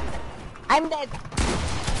 I'm dead!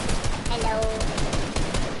 Hello.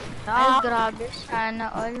 Ay, grabe. Sana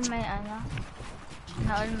all may ano.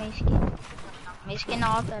 Sana all may skin. May skin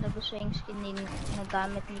ako pero gusto yung skin din na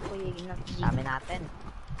gamit ni Kuya Ginag-G. Dami natin.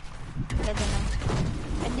 Ganda ng skin.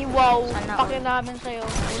 Eh di wow. Sana Paki namin sa'yo.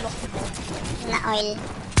 Ulok mo. Na oil.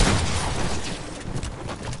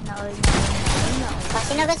 Na all na all na all. Oh,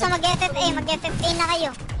 sino gusto mag-FFA? Mag-FFA na kayo.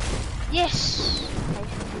 Yes!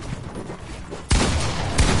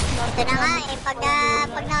 Ito na nga eh, pag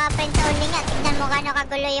naka-friends only nga, tignan mo kano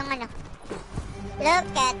kagulo yung ano. Look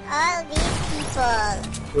at all these people.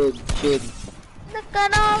 Should.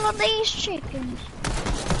 Nagkarama these chickens.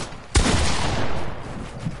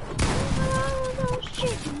 Those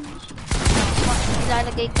chickens.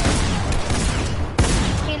 Ilalagay ko.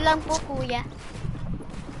 Chill lang po, kuya.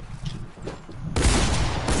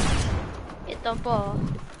 Ito po.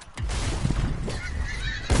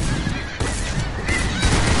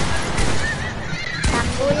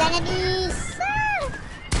 Tambula na dis.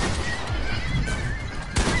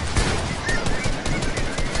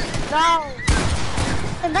 Go!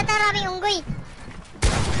 Ba't maraming unggoy?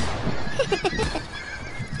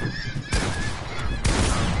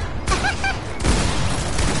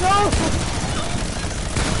 Go!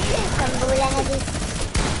 Tambula na dis.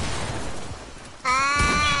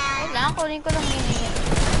 Ah, Kailangan kunin ko lang yun eh.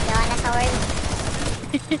 yawa na sa world.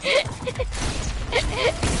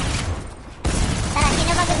 Tara,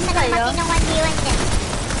 sino ba gusto ng Kayo? pati ng 1v1 dyan?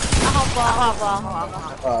 Ako po. Ah,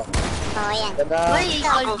 Oo, yan. ganda. Uy,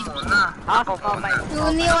 all Ako muna. Ako muna.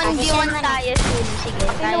 Yuni 1v1 tayo soon. Sige,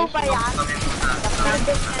 tayo Ano ba yan? Kami muna.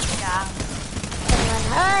 Nag-business ka.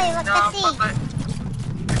 Hoy, wag kasi.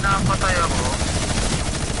 Pinapatay ako.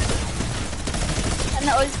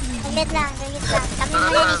 Sana all Saglit lang, saglit lang. Kami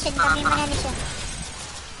muna ni Sean, kami muna ni Sean.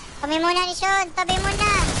 Kami muna ni Sean, tabi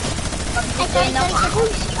muna. Ay, sorry, sorry, sorry.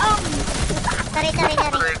 Sorry. Patay ko.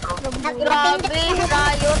 Grabe,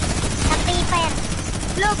 Riot. Free fire.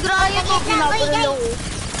 Look, Riot ko pinabarilo.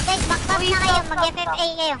 Guys, back na kayo, mag-FFA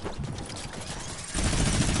kayo.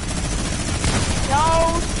 Yo,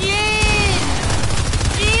 chill!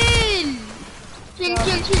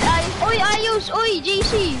 Chill, ayos. Uy, ayos! Uy,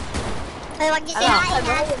 JC! Hoy, wag niyo sirain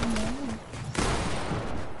ha.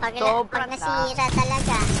 Pag nasira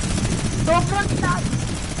talaga. Sobrang sad.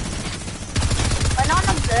 Paano ka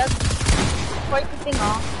nag-vlog? 40 ping,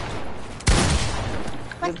 oh.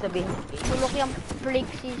 Ibig sabihin, Tulok yung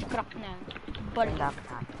flexi crack na. Balap.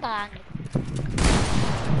 Tangit.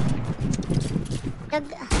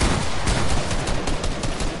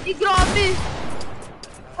 Grabe!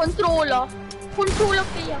 Controller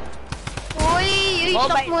kaya. Uy, Mobile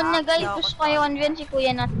shock muna na. guys. Gusto ko yung 1v1 si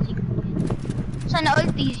Kuya Natsik. Sana all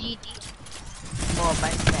TGT.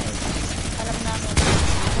 mobile guys. Alam namin.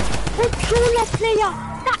 Controller player!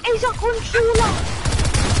 That is a controller!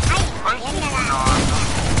 Ay, Ay, yan na lang.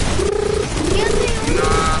 Yan na yun.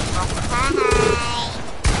 Natok. Bye.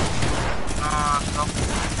 Natok.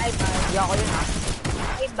 Ay, buddy. Ako yun ah.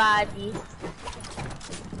 Ay, buddy.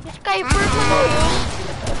 Skyper mo.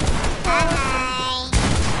 Bye.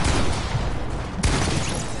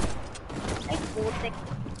 Ay, putek.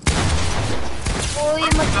 Uy,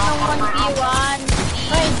 matinong 1v1.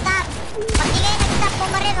 Hoy, stop! Pag di kayo nag-stop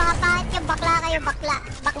pumarin, mga pangit yung bakla kayo, bakla.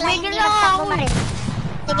 Bakla Tumigil hindi na mag-stop ako. pumarin.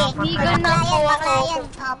 Sige, Tumigil na bakla po bakla ako. yan.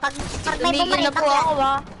 Oh, pag may Tumigil pumarin, na po bakla. ako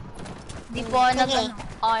ha. Di po ako Sige.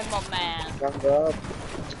 I'm a man. Tanggap.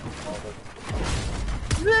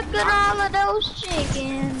 Look at all of those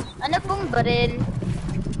chickens. Ano pong baril?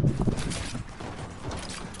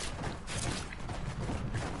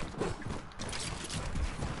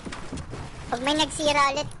 Pag may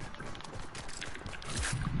nagsira ulit,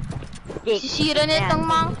 Sisira na itong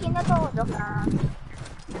monkey na to. Joke na.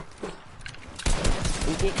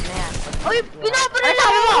 I-kick na yan. Uy, binabaril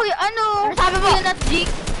ako! Uy, ano? Sabi mo? Kuya not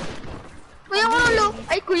Jake. Kuya Krolo.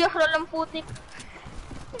 Ay, Kuya Krolo ang putik.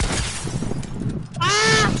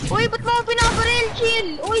 Ah! Uy, ba't mo binabaril? Chill!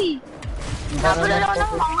 Uy! Binabaril ako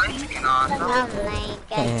ng monkey. Oh my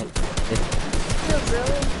god.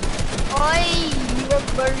 Uy! Wag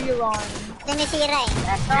barilon. Ito nasira eh.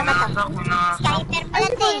 Tama to. Sniper pala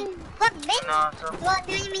to eh. Wag, Ben. Wag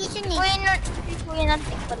na yung munition eh. Kuya not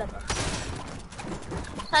Jake pala to.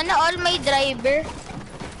 Sana all may driver.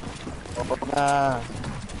 Oo na.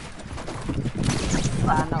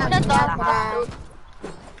 Sana Ano all to? lahat.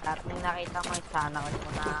 Lahat ng nakita mo, sana all mo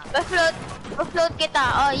na. Pa-float kita.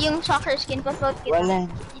 Oh, yung soccer skin, pa-float kita. Wala.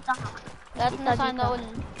 Dito ka. Lahat na sana all.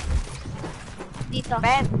 Dito.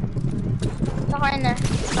 Ben! Sa corner.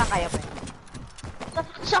 Saan kayo, Ben?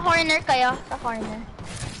 Sa corner kayo. Sa corner.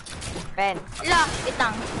 Ben! La,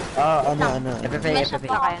 itang. Ano. Mesa Nasa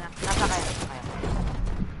pa. kayo na. Nasa kayo.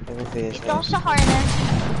 Dito ako sa corner.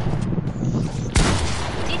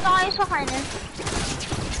 Dito kayo sa corner.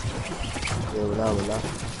 Wala.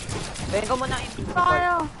 Ben ko muna yung Dito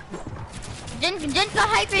kayo. Diyan ka,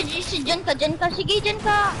 Hyper G. Diyan ka. Sige, diyan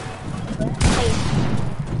ka. Okay.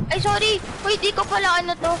 Ay, sorry. Uy, di ko pala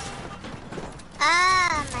ano to.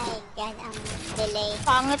 Oh my god, ang delay.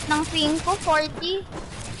 Pangit ng ping ko, 40.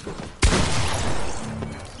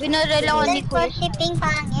 Binaril ako ni Chris. 40 ping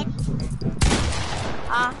pangit.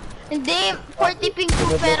 Ah, hindi, 40 ping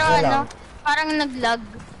ko pero ano, parang naglag.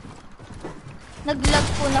 Naglag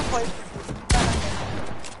po na 40.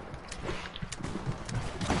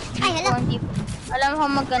 Ay, hala. Hindi po. Alam ko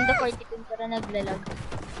maganda 40 ping pero naglalag.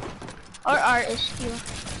 Or RSQ.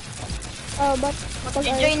 Oh, but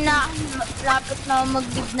Mag-join na, lapit na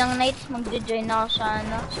mag-give ng nights, mag-join na ako sa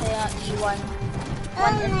ano, sa E1. Oh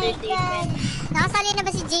One my entertainment. god. Nakasali na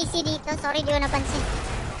ba si JC dito? Sorry, di ko napansin.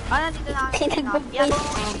 nandito na ako. Yan po,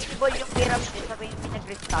 ball yung pyramid. Sabihin mo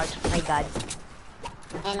nag-restart. Oh my god.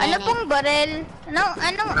 Ano pong barel?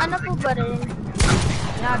 Ano po barel?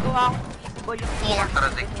 Ginagawa ko ball yung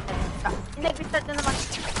pyramid. Nag-restart na naman.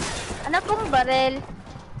 Ano pong barel?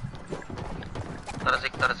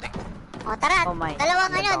 Tarasik. O, tara. Oh my.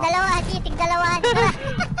 Dalawang ano, dalawahan. Titig dalawahan. Tara.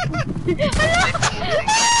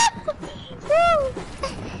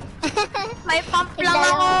 May pump lang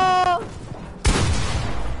ako.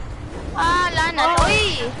 Ah, lana.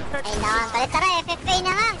 Uy! Ay, naman. Kulit, tara. FFK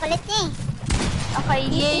na nga. Kulit niya eh. Okay,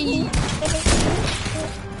 yay.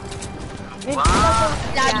 Wow!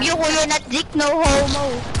 Love you, Kuya Natzik, no homo.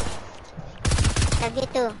 Love you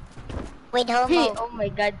too. With Hey, homo. oh my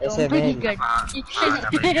god, oh SM. my god. Ah, dito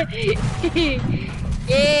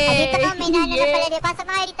Yay! ka. May nana na pala dito. Pasok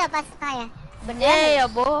na kayo dito. Pasok na kayo. Yay,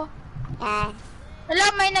 abo. Yan. Wala,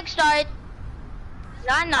 may nag-start.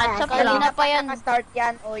 Lana, sa sorry. pala pa yan. Start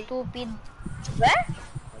yan, oy. Stupid. Weh?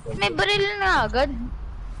 May baril na agad.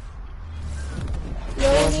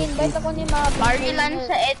 Yun, invite ako ni Mabi. Barrilan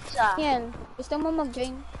sa EDSA. Yan. Gusto mo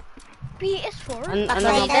mag-join? PS4? Ano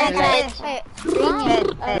Barrilan ba? sa EDSA.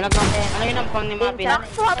 Ano yun ang pang ni Mabi? May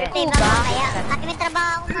trabaho kaya. At may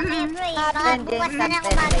trabaho ako mamaya bro eh. Baka bukas na ng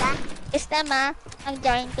umaga. Basta ma,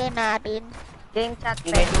 mag-join kay natin. Game chat,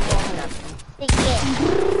 Ben. Sige.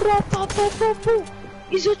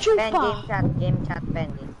 Isa Ben, game chat, Ben.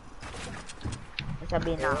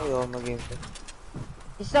 Sabihin na. Oo, mag-game ko.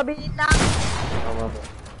 Sabihin lang. Tama ba?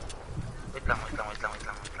 Wait lang.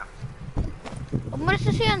 Umalis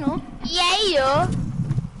na siya, no? Yay, oh!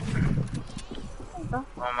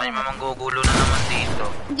 Oh, may mamanggugulo na naman dito.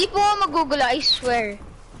 Hindi po ako magugulo, I swear.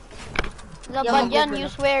 Laban yan, you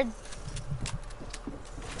swear.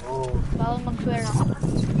 Oo. Bawal mag-swear ako.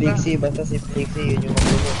 Pixie, basta si Pixie, yun yung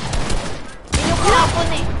magulo. Yun yung kahapon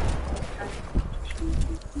eh.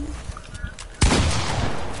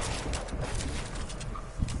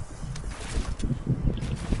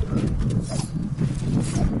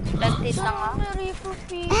 Lantit lang ah.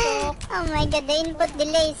 Oh my god, the input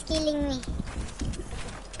delay is killing me.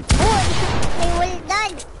 Oh, may well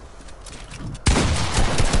done.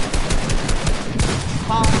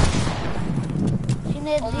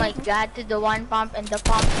 Oh my god, to the one pump and the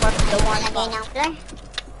pump for the one Lagay pump. ng flash.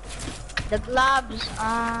 The gloves.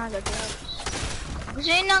 Ah, the gloves.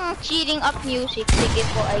 Gusto yun ng cheering up music. Sige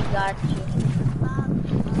po, I got you.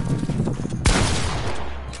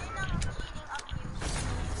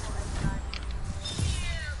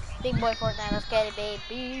 Big boy Fortnite, let's get it,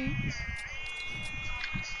 baby.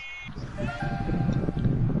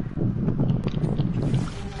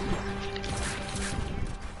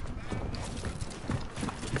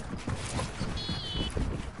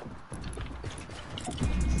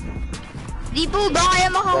 Di po ba kaya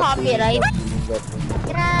makaka-copyright?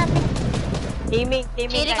 Grabe. Teaming,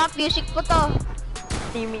 Chilling up music ko to.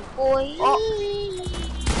 teaming. Uy. Oh.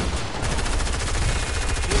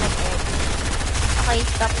 Okay,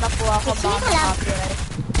 stop na po ako. Sino Baka lang? copyright.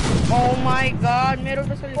 Oh my god, meron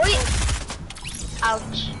pa sa likod. Uy!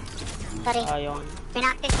 Ouch. Sorry. Ayun.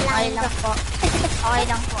 Pinaktis lang Okay yun lang ko. po. Okay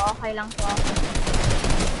lang po, okay lang po.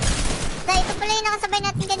 So, ito pala yung nakasabay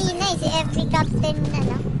natin kanina eh. Si FB Captain,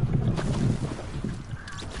 ano?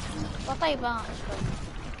 Patay ba nga ito?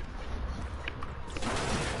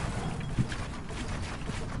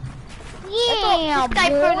 Yeah, Ito,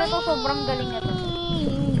 sniper na to, sobrang galing na to.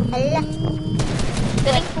 Hala.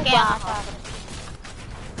 Galing po Kaya ba? ako.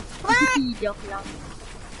 What? Joke lang.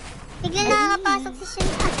 Biglang nakakapasok si Shun.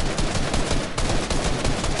 Ah,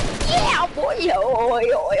 Yeah, boy! Oy,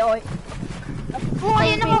 oy, oy. Buhay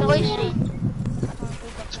Ayun na na, voice boy. range.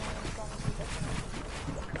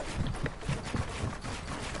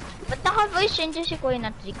 Ba't naka-voice change si Kuya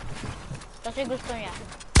Natrick? Kasi gusto niya.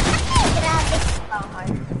 grabe.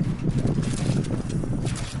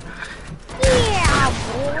 Yeah,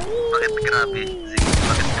 boy! Bakit grabe?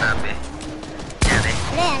 Bakit grabe? Yan eh.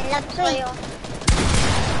 Ano yan? Love ko eh.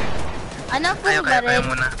 Ano po Tayo, ba tayo rin?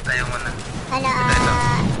 muna. Tayo muna. Ano,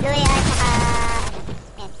 Louie at saka...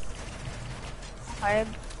 Yan. Carb.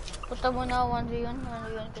 Punta muna 1v1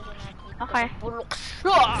 kasi natin. Okay. Bulok.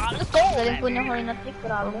 Let's go! Galing po niya Kuya Natrick,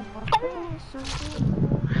 grabe.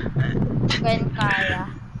 Ganyan kaya.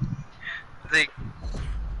 Rick.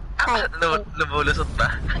 Ay. Nabulusot ba?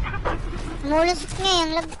 Mulusot nga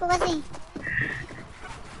yung love ko kasi.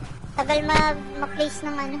 Tagal ma-place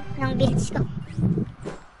ng ano, ng builds ko.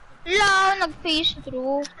 Hello, nag-face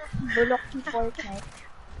through. Bulok ng Fortnite.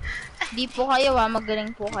 Di po kayo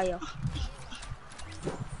magaling po kayo.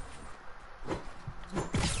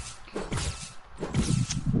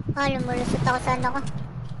 Oh, lumulusot ako sa ano ko.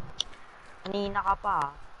 Kanina ka pa.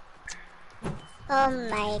 Oh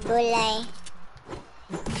my gulay.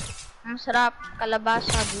 Ang sarap,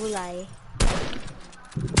 kalabasa, gulay.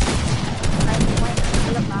 Kahit mo yung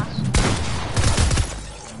kalabasa.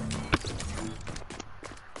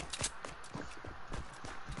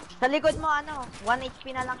 Sa likod mo ano, 1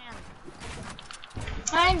 HP na lang yan.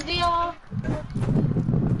 Ay, hindi ako.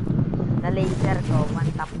 Na laser ko,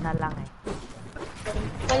 1 tap na lang eh.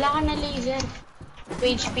 Wala ka na laser. 2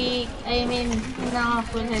 HP, I mean, na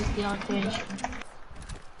full health di ako 2 HP.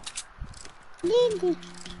 Hindi.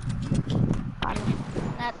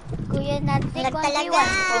 Kuya natin, Lag talaga.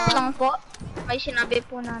 Wait lang po. May sinabi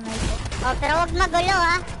po nanay ko. Oh, pero wag magulo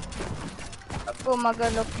ha. Huwag po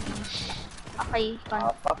magalo, please. Okay,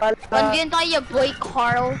 fun. Pakal. Pandiyan tayo, boy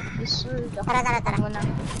Carl. Yes, sir. Tara, tara, tara. Muna.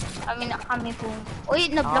 Kami po. Uy,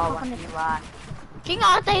 nablock ako nito. 1v1. King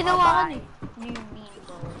atay daw ako eh. You mean,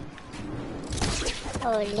 bro.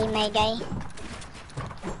 Holy my guy.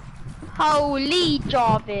 Holy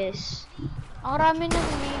Jarvis. Ang rami na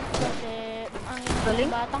bumib kasi ang Galing.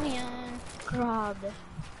 batang yan. Grabe.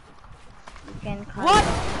 You can cut. What?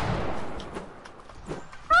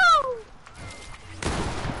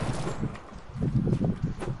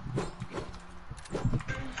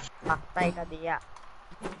 Paktay ka diya.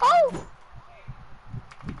 Oh!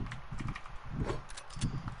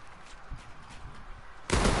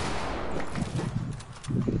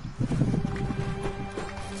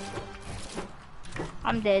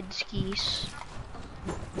 I'm dead, skis.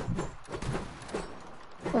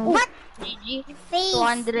 What? GG. Face.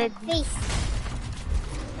 200. Face.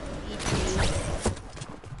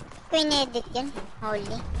 Ko in-edit yun.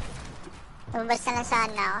 Holy. Lumabas na lang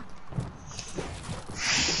sana ako.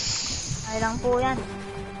 Ay lang po yan.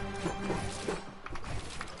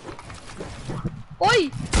 Uy!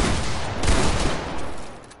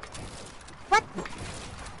 What?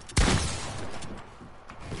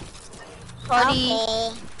 Sorry. Okay.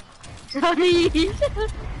 Sorry.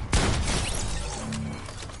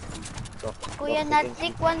 Kuya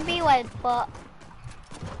Natsik, 1v1 po.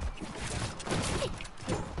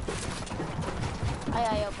 Ay,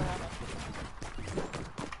 ayaw pala.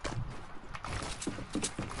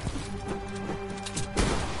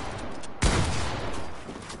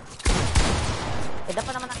 Ganda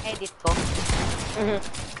pa naman ang edit ko.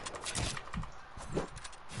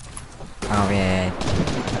 Okay.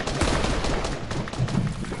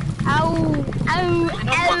 Ow! Ow! Ow!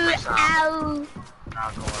 patay sa Ow!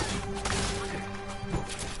 nagawa.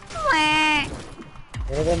 Mwah!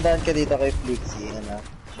 Magandaan ka dito kay Flixie, ano?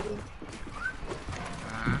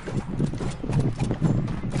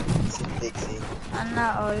 Si Flixie.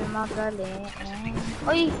 Ana all magaling.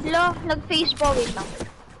 Uy, lo, nag-face po. Wait lang.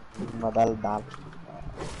 Madaldal.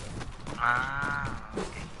 Ah,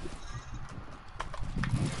 okay.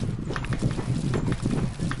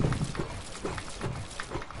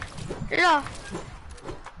 Ala.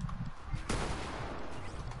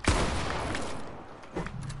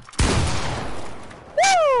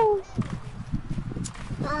 Woo!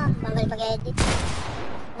 Ah, bawal pag-edit.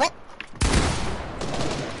 What?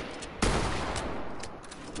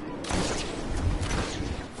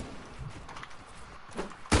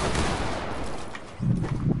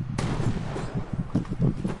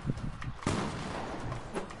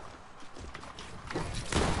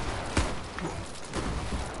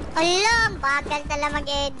 Alam, bagal tala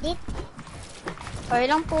mag-edit. Okay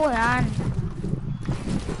lang po yan.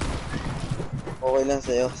 Okay lang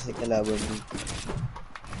sa'yo kasi kalaban mo.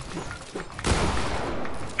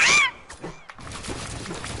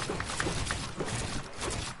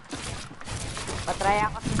 Patry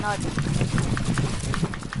ako sunod.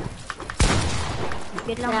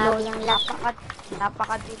 Wait lang Grabe load. yung lag.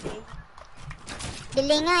 Napaka-delay.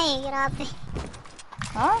 Delay nga eh, grabe.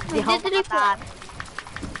 Ha? Hindi May ako dedelay po. makataan.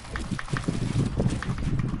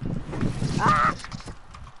 Ah!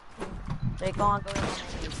 Try ko nga gawin mo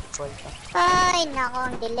ng ball pa. Ay, nako,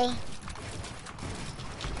 ang delay.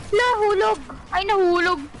 Nahulog! Ay,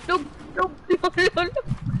 nahulog! Log! Log! Log! Log!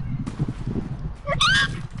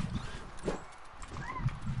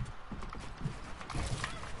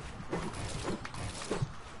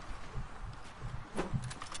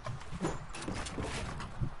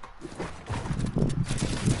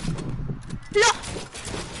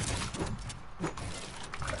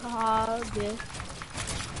 Grabe.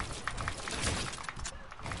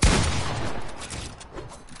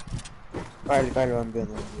 Carl, 1v1.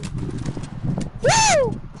 Woo!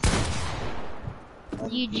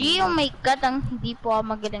 GG, oh my god, ang hindi po ako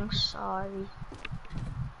magaling, sorry.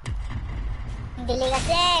 Ang delay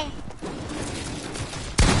kasi.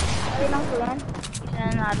 Okay lang po yan.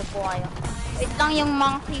 Nanalo po kayo. Wait lang yung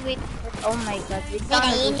monkey, wait. Oh my god, wait Ay, lang.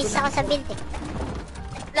 naiinis ako sa build eh.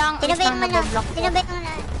 Wait lang, wait Sino ba lang, yung ano? nabablock po. Sino ba yung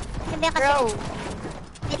ano? Sino ba yung kasi? Bro,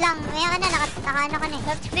 Wait lang, maya ka na, nakano ka na eh.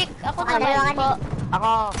 left click, ako Nakadalawa naman ka po. na.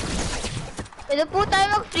 Ako! Pwede po tayo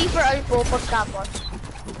mag free for all po pagkapos.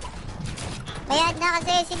 Bayad na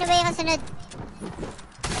kasi, sino ba yung kasunod?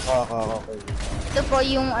 Ako. Ito po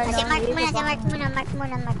yung ano. Si Mark yung muna, si ibang- Mark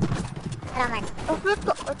muna. Tara, Mark. Oh, wait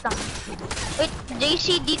lang. Wait,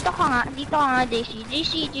 JC, dito ka nga,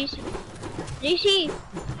 JC.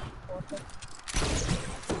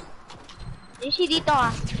 JC, dito ka.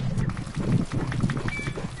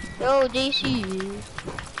 Yo, JC.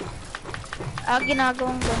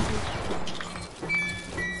 Ginagawang ganito.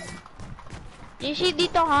 JC,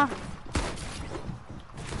 dito ka.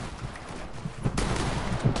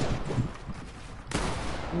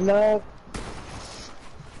 Lag.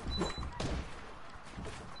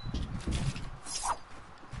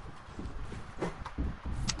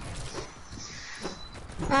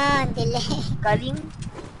 Ah, ang delay. Galing.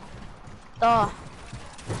 To.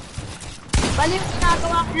 Bali yung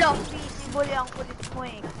ginagawa ko lang. Visible yung kulit mo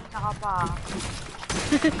eh. Kanina ka pa.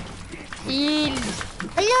 Heal.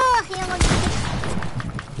 Alo, yung mag...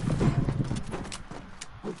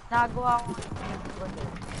 Ginagawa ko invisible.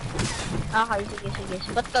 Okay, sige.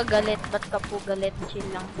 Ba't ka galit? Ba't ka po galit? Chill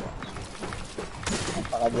lang.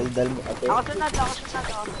 Napakadaldal mo ate. Ako sunod.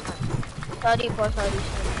 Sorry po.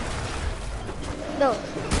 No.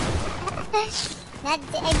 Ay,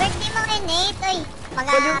 birthday mo kay Nate, oy.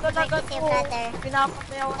 Baliw talaga Mag-birthday to. sa'yo, brother.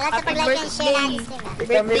 Pinapasayaw na. Wala sa Happy pag-like and share birthday. natin stream, ah.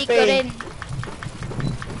 Birthday ko rin.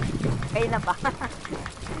 Kayo na ba?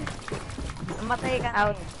 Namatay ka na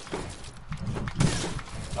Out. eh.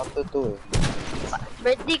 Up to 2 eh.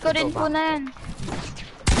 Birthday ko rin po na yan.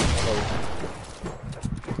 Okay.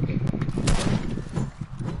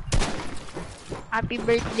 Happy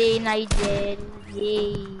birthday, Nigel.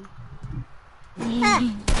 Yay.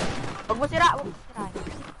 Huwag mo sira.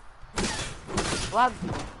 Wag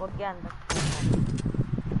yan.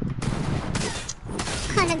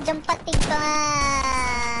 Nag-jump patig ka nga.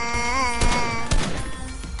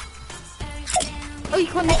 Uy,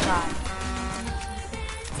 connect ka.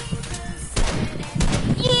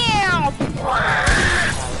 Yeah!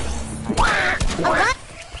 Aba?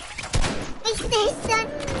 Ay, Station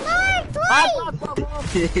Mark! Uy!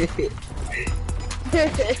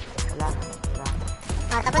 Wala.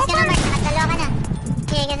 Oh, tapos ka na, Mark. Nakadalawa ka na.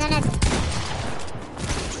 Sige, kasunod.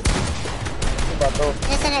 Ano ba to?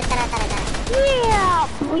 Kasunod, tara. Yeah!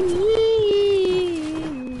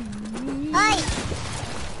 Hoy!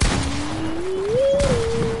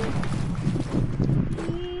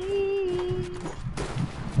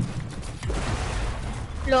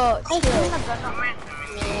 Lo, Ay, Nagano.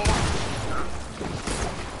 Mira.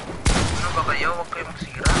 Ano ba kayo? Huwag kayo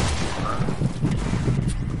magsira.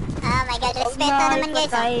 Oh my god, respeto naman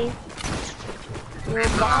guys. Oh.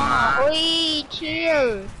 Uy,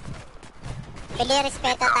 chill. Pili,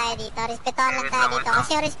 respeto tayo dito. Respetuhan lang tayo dito. Kasi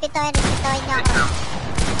yung respetuhin niyo ako.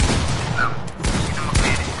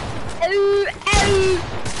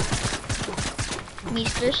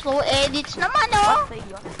 Mr. Slow Edits naman, oh.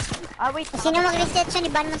 Wait. Sino mag-reset siya?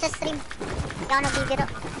 Iban mo sa stream. Hindi ako nagbibiro.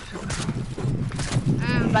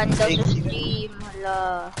 Banda sa stream.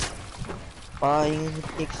 Hala. Pahinga ni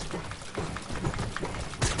Tix.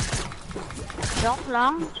 Joke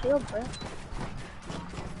lang. Chill, bro.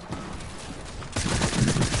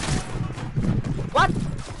 What?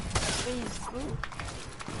 Pili!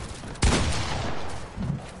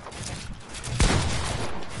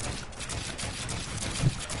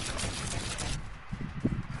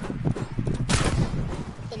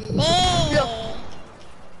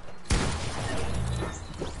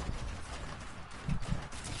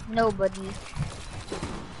 Nobody.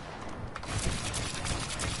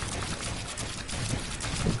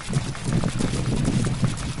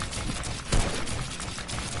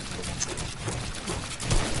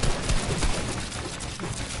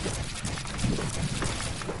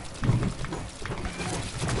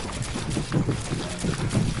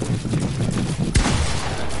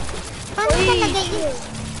 Paano ka nagiging?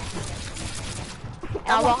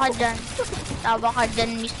 Tawa ka dyan. Tawa ka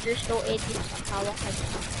dyan, Mr. Slow Edits. Tawa ka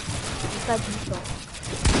dyan. Hindi ka dito.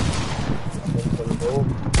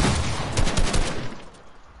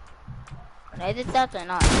 Can I edit that or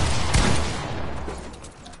not?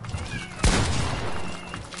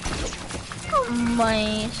 Oh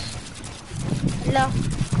my. Hello.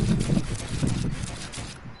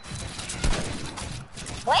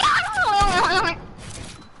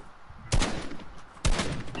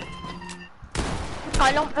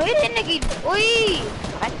 Kalang, ay, rinagid. Uy!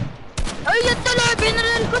 Ay, yan tuloy!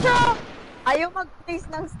 Binaril ko siya! Ayaw mag-place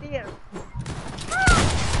ng steer.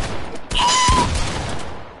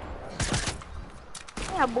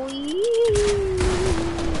 Ay, boy!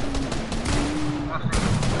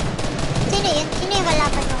 Sino yun? Sino yung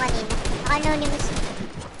kalaban mo kanina? Anonymous.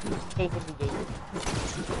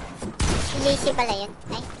 Si Lazy pala yun.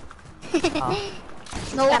 Ay.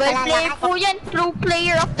 Nobel Kapalala player ka. po yan. True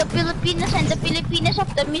player of the Philippines and the Philippines of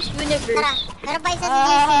the Miss Tara, Universe. meron pa isa si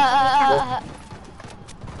Lazy.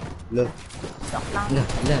 Look.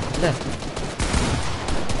 La.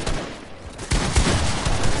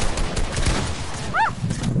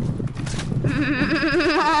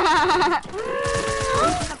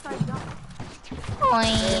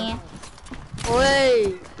 Oy.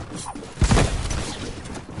 Oy.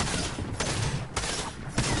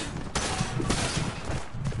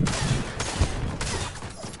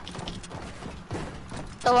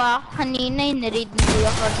 Tawa kanina yung naread ni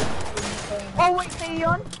Kuya Cardo. Oh, wait, sa'yo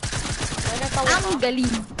yun? Ang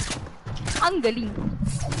galing. Ang galing.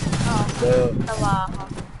 Oh, tawa ako.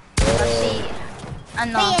 Kasi,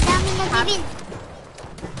 ano, Ay, ang dami nag-build.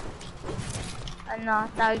 ano,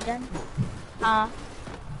 tawag dyan?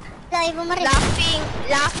 Ay, bumaril.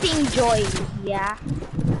 Laughing joy. Yeah.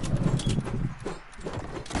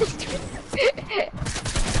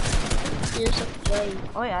 Tears of joy.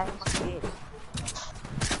 Oy, ayaw mag-hit.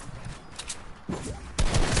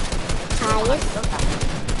 Ayos.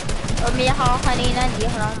 Umiyak ako kanina, hindi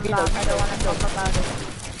ako nang vlog. I don't wanna talk about it.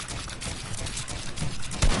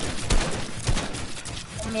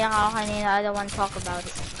 Umiyak ako kanina, I don't wanna talk about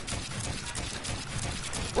it.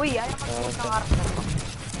 Uy, ayaw mag-hit ng arap na to.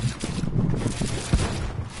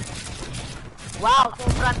 Wow,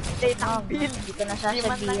 sobrang delay ng build. Hindi ko na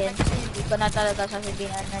sasabihin. Hindi ko na talaga sasabihin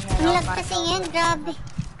na Ang nangyari. lag kasi yan, grabe.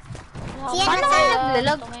 Siya Paano nasa... kayo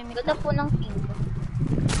naglalag? Ganda po ng ping ko.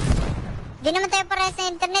 Di naman tayo para sa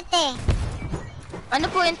internet eh. Ano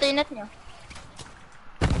po internet nyo?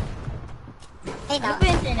 Ay, Ano po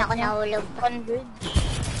internet ako nyo? nahulog. Converge.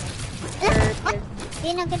 What?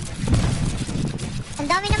 Di na ang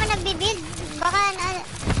dami naman nagbibuild. Baka na...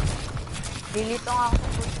 Dilito nga ako sa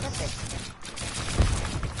footstep eh.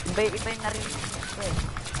 Iba yung narinig ko eh.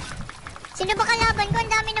 Sino ba kalaban ko? Ang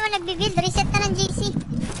dami naman nagbibuild. Reset na ng GC.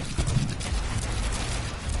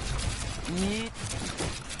 Yeet.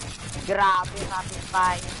 Grabe, rapid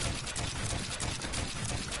fire.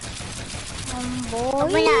 Boy.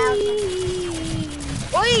 Wala.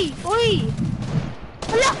 Uy! Uy!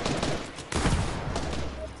 Wala!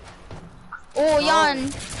 Oh,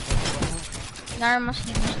 yan! Narma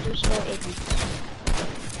si Mr. Slow Edit.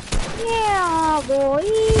 Yeah, boy!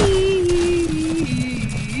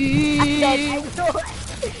 At then, I know.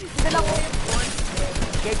 Ito lang ko yung ball.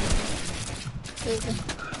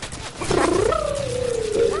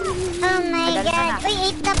 Oh my god. Uy,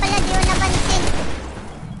 8 na pala. Di ko napansin.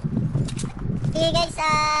 Sige guys,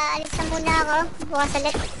 alis na muna ako. Bukas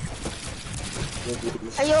ulit.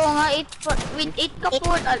 Ayaw nga, with 8 ka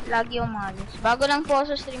po, lagi umalis. Bago lang po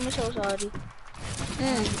ako sa stream mo, so sorry.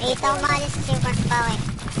 8 ako maalis kasi work pa ako eh.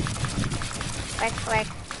 Work.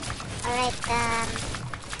 Alright,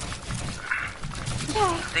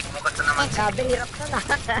 Tik, bukas na naman. Sabi, hirap na na.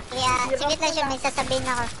 kaya, sige lang siya, may sasabihin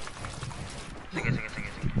ako. Sige.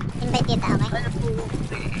 Invite kita, okay? Ano po?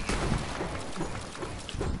 Sige.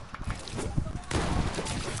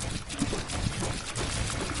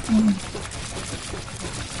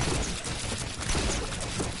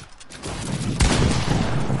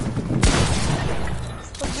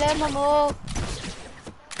 Problema mo.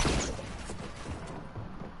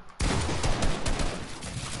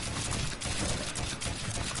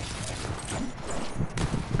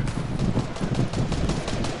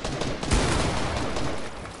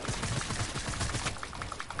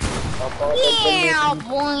 Yeah,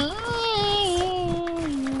 boy!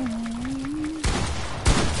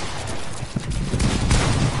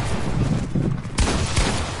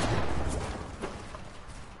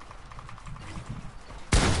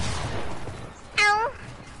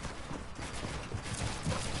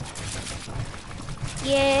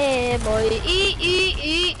 Yeah, boy!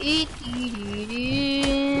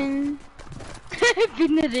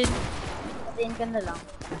 Pinarin. Patayin ka na lang.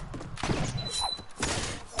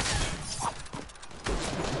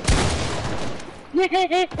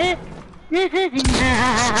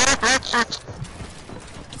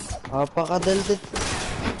 Apakadaldit.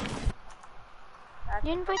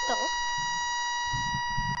 Invite ako.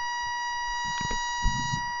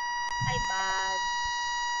 Hi, bad.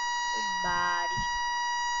 Good body.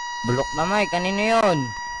 Bulok na Mike, kanino yun?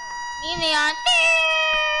 Nino yan?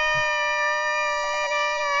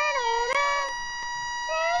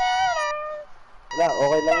 Wala,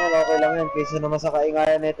 okay lang yan. Kaysa naman sa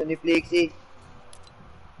kaingayan nito ni Flexi.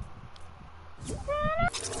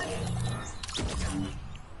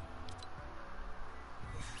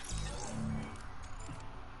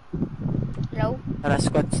 Hello? Tara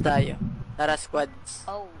squads tayo. Tara squads.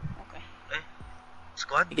 Oh, okay.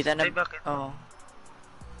 Squad? Kita na. Ay, bakit? Oo.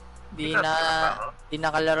 Di Ikaw, na, sarap ba ako? di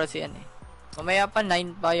nakalaro si ano eh. Mamaya pa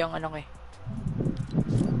 9 pa yung ano ko eh.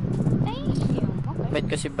 Ay, yung, okay. Wait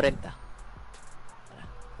ko si Brent ah. Tara.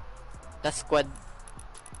 Last squad.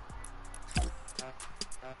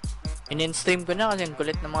 In-stream ko na kasi ang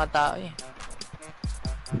kulit ng mga tao eh.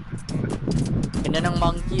 Yun na ng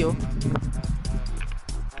monkey oh.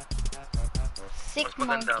 Sick Mas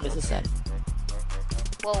maganda monkey. This is sad.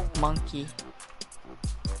 Wow. Monkey.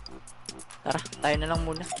 Tara, tayo na lang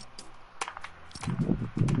muna.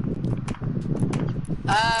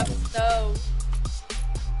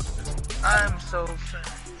 I'm so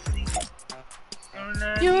fancy.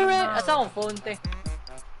 You're right. Asa akong phone te?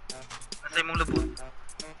 Nasa mong lubot.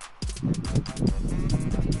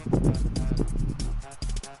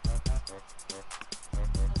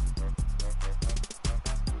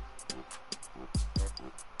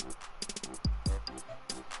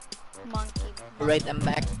 Monkey. Right, I'm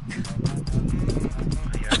back.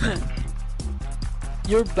 Ayan.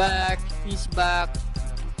 You're back. He's back.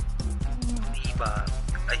 Diba?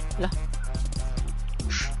 Ay,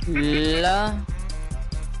 La.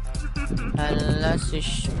 Hala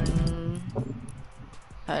session.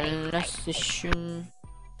 Hala session.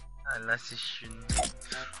 ala si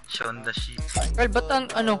Sean the Sheep. Carl, ba't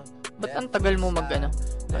ang tagal mo mag-login?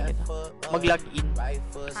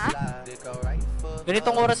 Ha?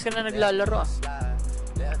 Ganitong oras ka na naglalaro ah.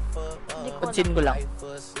 Pansin ko lang.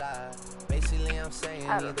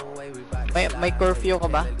 May curfew ka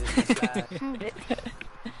ba? Hindi.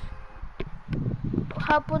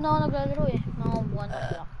 Hapon ako naglalaro eh. Mga 1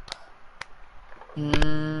 o'clock.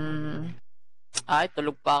 Ay,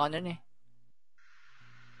 tulog pa ako nun eh.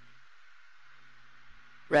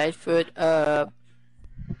 Right foot up.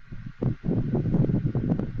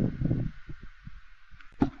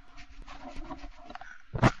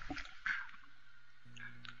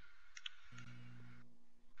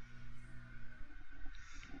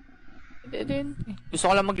 Gusto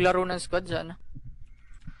ko lang maglaro ng squad sana.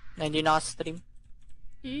 Na hindi naka-stream.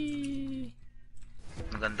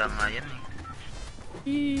 Maganda nga yan eh.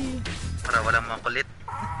 Para walang makulit.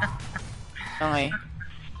 Okay.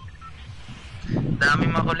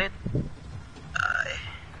 Daming makulit. Ay.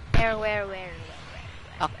 Where?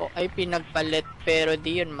 Ako ay pinagpalit pero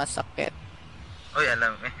di yun masakit. Uy,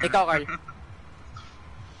 alam eh. Ikaw, Carl.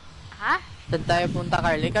 Ha? Saan tayo punta,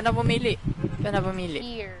 Carl? Ikaw na pumili.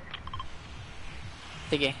 Here.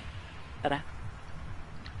 Sige. Tara.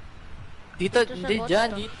 Dito, Dito sa di, bot dyan,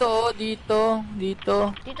 to. dito.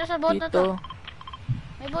 Dito sa boat na to.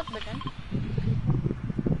 May boat ba dyan?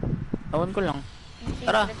 Ewan ko lang. Yung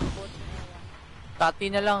Tara. secret spot na yun. Tati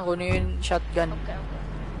na lang, kunin yung shotgun. Okay.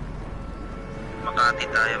 Makati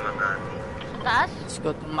tayo, Makati. Sa taas? Let's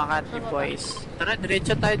go to Makati, boys. Tara,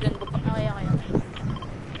 diretso tayo dyan. Okay.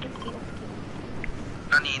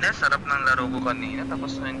 Kanina, sarap ng laro ko kanina.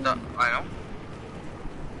 Tapos ano?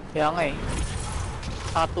 Kaya nga eh.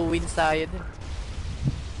 2 wins tayo dun.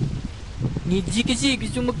 Nidji kasi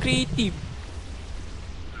gusto mag-creative.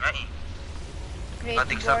 Ay, Creative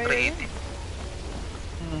adik sa warrior. creative.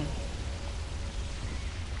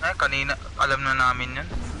 Ay, kanina, alam na namin yun.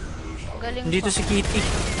 Galing Dito pa. si Kitty.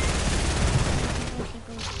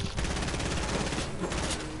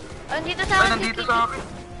 Nandito sa Ay, akin si nandito Kitty. sa akin.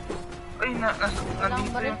 Ay,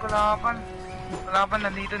 nandito baril. yung kalaban. Kalaban,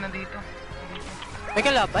 nandito. May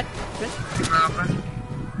kalaban? Kalaban.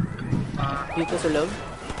 Dito sa loob?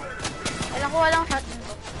 Alam ko walang shotgun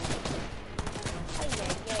to. Ay.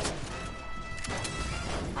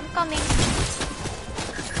 I'm coming.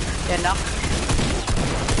 Yan lang.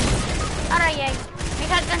 Aray. May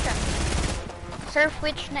shotgun siya. Surf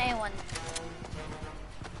witch na ewan.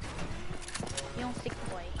 Yung sick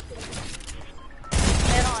boy.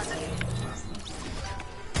 Meron ano.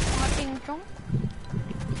 Mga tingchong.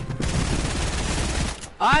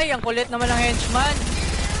 Ay, ang kulit naman ng henchman.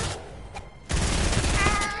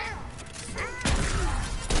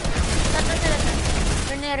 Tato sila.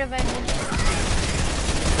 Revive nila.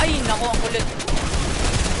 Ay, naku, ang kulit.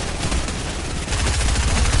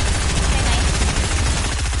 Okay, nice.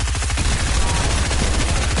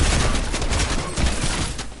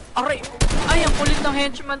 Aray! Ay, ang kulit ng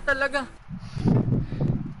henchman talaga.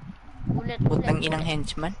 Ulit. Putang inang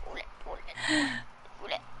henchman. Ulit.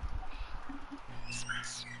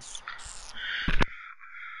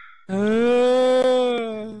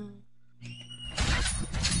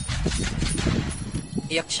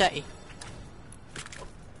 Iyak siya eh.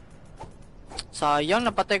 Sayang,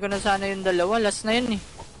 napatay ko na sana yung dalawa. Last na yun eh.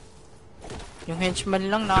 Yung henchman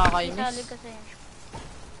lang Isali nakakainis. kasi yun.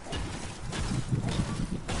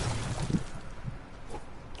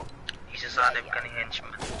 Isasalib ka ni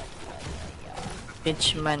henchman.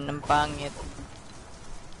 Henchman, ang pangit.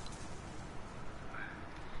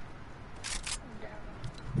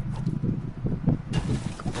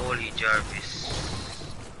 Holy Jarvis.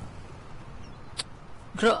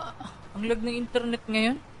 Ang lag ng internet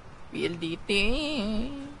ngayon. PLDT.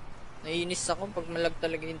 Naiinis ako pag malag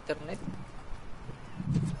talaga internet.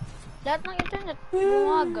 Lahat ng internet,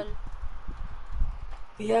 bumagal.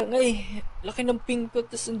 Kaya nga eh, laki ng ping ko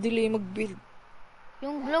tas ang delay mag-build.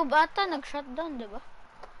 Yung globe ata, nag-shutdown, diba?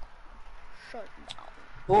 Shutdown.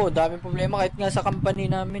 Oo, daming problema kahit nga sa company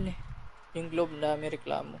namin eh. Yung globe, dami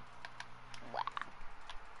reklamo.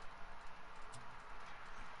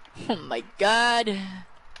 Oh my god!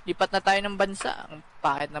 Lipat na tayo ng bansa. Ang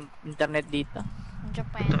pakit ng internet dito.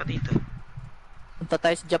 Japan. Punta ka dito. Punta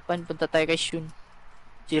tayo sa Japan, punta tayo kay Shun.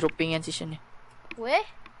 Zero ping yan si Shun eh. Weh?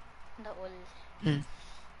 Daol.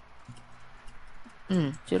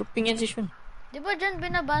 Zero ping yan si Shun. Di ba dyan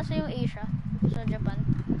binabasa yung Asia? Sa Japan?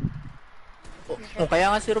 O kaya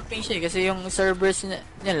nga zero ping siya eh, kasi yung servers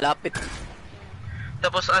niya lapit.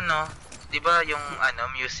 Tapos ano, di ba yung ano,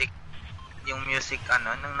 music, nung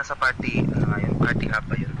nasa party, ano nga yun, party hub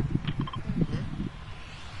ba yun?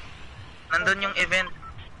 Nandun yung event.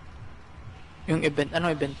 Yung event,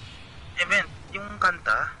 anong event? Event, yung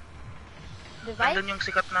kanta. Device? Nandun yung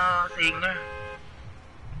sikat na singer.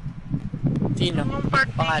 Sino? Yung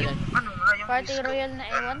party, Pangalan? yung ano nga, yung Party disco. Royal na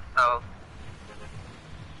ewan? Oo.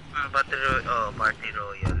 Party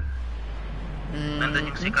Royal. Nandun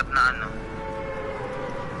yung sikat na ano.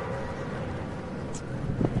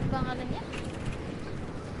 Ano pangalan niya?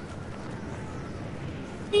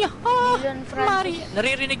 Yaha! Million Francis.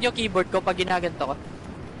 Naririnig niyo keyboard ko pag ginaganto ko?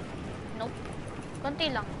 Nope. Konti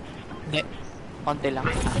lang. Hindi. Konti lang.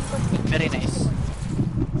 Very nice.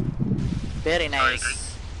 Very nice.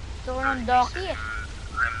 Gusto ko ng Doki eh.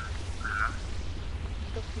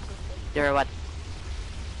 You're what?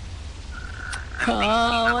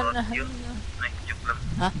 Wala. Joke lang.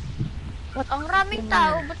 Ha? Ang raming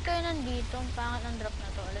tao, ba't kayo nandito? Ang pangat ng drop na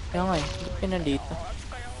to. Alas Kaya nga eh, ba't ka nandito?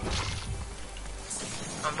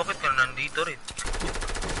 Bakit ka nandito rin?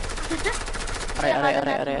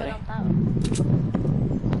 Aray.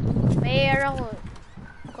 May air ako.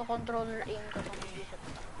 Ko-controller aim ko kung hindi siya.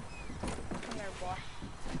 Come here, boy.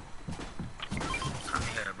 Come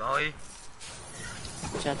here, boy.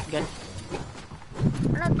 Shotgun.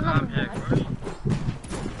 Ano ito lang, boy?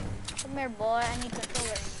 Come here, boy. I need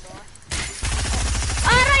controller aim, boy.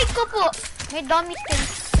 Aray ko po! May dummy skin.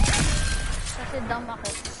 Kasi dumb ako.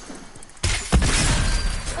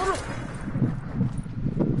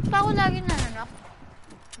 Basta ako lagi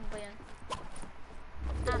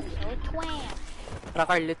Tara,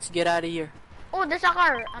 Carl, let's get out of here. Oh, there's a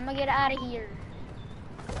car. I'm gonna get out of here.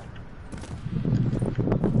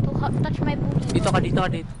 Touch my booty. Dito bro. ka, dito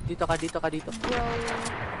ka, dito ka. Bro.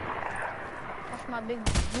 Touch my big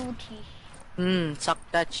booty. Suck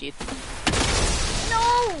that shit.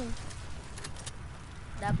 No!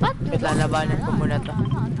 Dapat Wait, lalabanan ko muna to.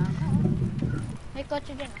 May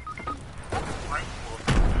kotse dyan.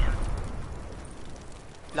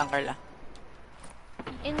 Lang, Carla.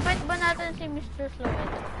 Invite ba natin si Mr. Slovet?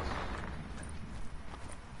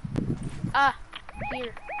 Ah,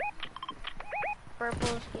 here.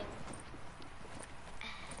 Purple skin.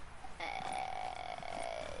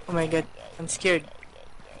 Oh my god, I'm scared.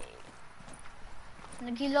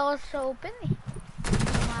 Naghila ko sa open eh.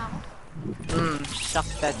 Tama ako. Suck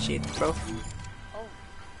that shit, bro. Oh.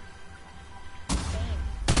 Same.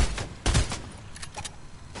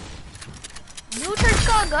 Blue charge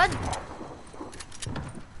ka agad.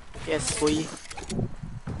 Yes, boy.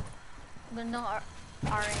 Gandang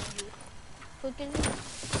RNG. Quickly.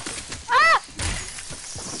 Ah!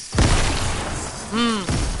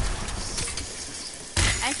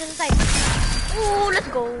 I'm to the side. Ooh, let's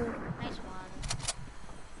go. Nice one.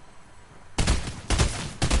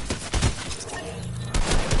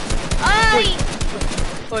 Ay!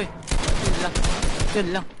 Oy, yun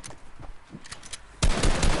lang.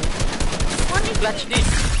 Clutch this.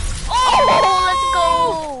 Oh, let's go.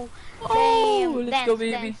 Oh, let's Dance, go,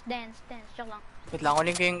 baby. Dance. Joke lang. Wait lang,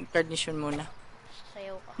 kunin ko yung card ni Shun muna.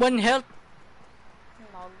 Sayaw ka. 1 health. Oh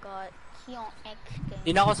my god. He on X game. Di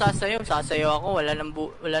na ako sasayaw. Sasayaw ako. Wala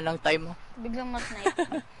nang time mo. Biglang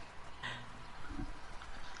mas-snipe.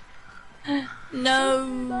 No.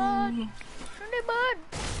 Hindi bad.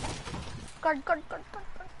 Card.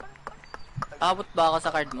 Abot ba ako sa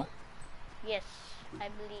card mo? Yes, I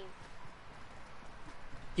believe.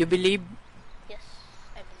 You believe? Yes,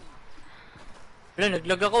 I believe. Wala,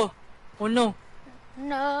 naglag ako. Oh no.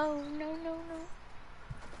 No.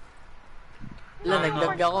 Wala,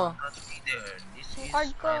 naglag ako.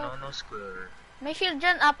 Card ko. No square. May shield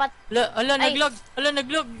dyan, 4. Ala, Ay. naglag.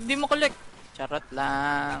 Di mo collect. Charot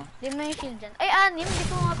lang. Di mo yung shield dyan. Ay, 6. Di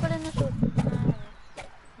ko nga pala na-shoot.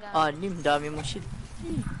 Anim, dami mong shit.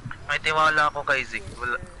 May tiwala ako kay Zik.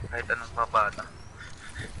 Wala, kahit anong papana.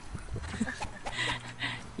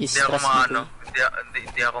 Hindi ako maano.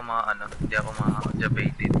 Hindi ako maano. Hindi ako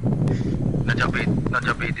ma-jabated.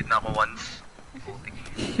 Na-jabated na ako once. Putik.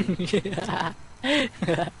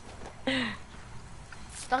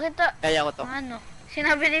 Pakita. Kaya ko to. Ano?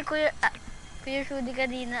 Sinabi ni Kuya Shudi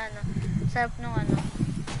kanina, sarap nung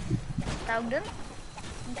tawag dun?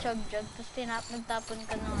 Yung chug-jug. Tapos nagtapon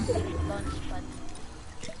ka ng bounce pad.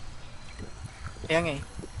 Kaya nga eh.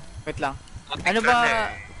 Wait lang. Ano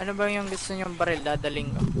ba yung gusto niyong baril? Dadaling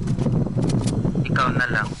ko. Ikaw na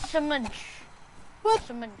lang. Smudge. What?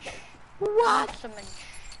 Smudge. What? Smudge.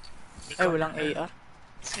 Ay, walang AR.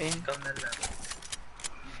 Ayun. Ikaw na lang.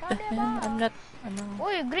 I'm not,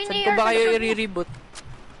 Uy, green Saan AR. ko ba kayo i-reboot?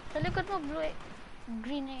 Sa likod mo, blue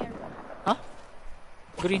green AR. Ha?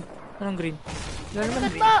 Green? Anong green? Wala naman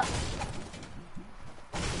Likod green. mo!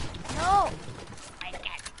 No! I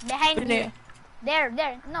can't. Behind Green you. eh. There.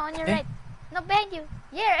 No, on your Eh? right. No, behind you.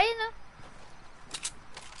 Here, ayun o.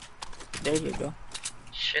 There you go.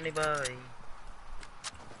 Shani bye.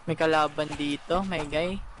 May kalaban dito, may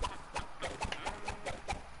guy.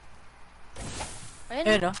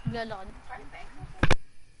 Ayun o. Naglalakad.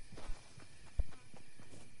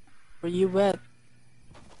 Where you at?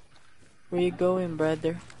 Where you going,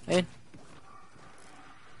 brother? Ayun.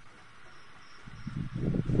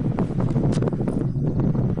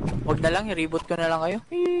 Huwag na lang, i-reboot ko na lang kayo.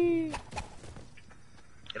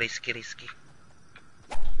 Risky.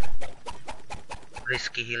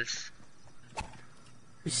 Risky hills.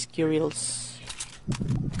 Risky reels.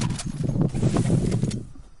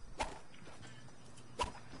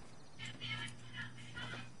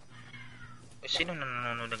 Sino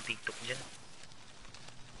nanonood ng TikTok dyan?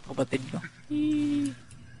 Kapatid ko.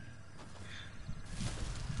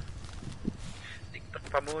 TikTok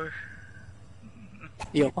pa more.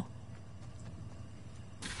 Ayoko.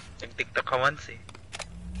 Nag-TikTok ka once eh.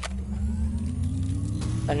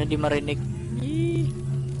 Sana di marinig.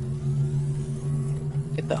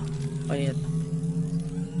 Ito. O yan.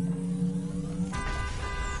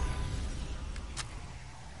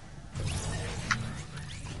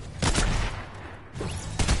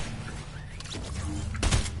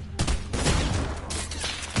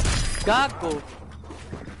 Gago.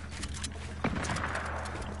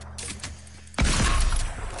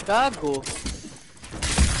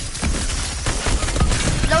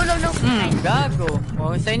 Low. Nice. Gago.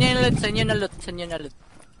 Oh, sa inyo na loot.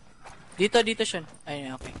 Dito, Sean.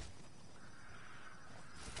 Ayun, okay.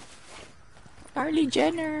 Carly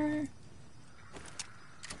Jenner.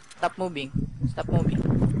 Stop moving.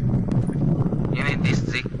 You need this,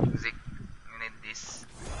 Zik. You need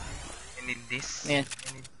this. Ayan.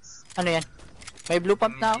 You need this. Ano yan? May blue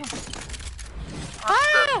pump na ako.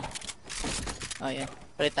 Ayan.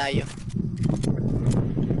 Pare tayo.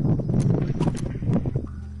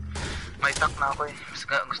 May tak na ako eh.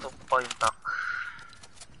 Gusto ko pa yung tak.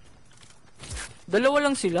 Dalawa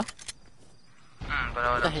lang sila.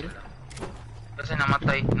 Dalawa lang Dahil? sila. Kasi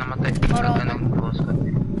namatay. Anong boss ko.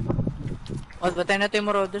 O, batayin natin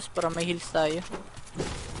yung Marauders para may heals tayo.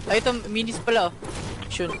 Ay, ito, minis pala, oh.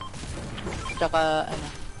 Shun. Tsaka, ano.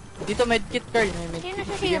 Dito, medkit, Carl. May medkit. Sino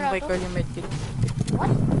sa Bigyan sira mo kay to? Carl yung medkit.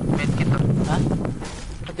 What? Medkit to. Ha?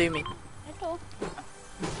 What do you mean? Ito.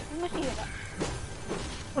 Yung masira.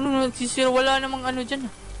 Ano nagsisira? Wala namang ano dyan,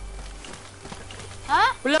 ah.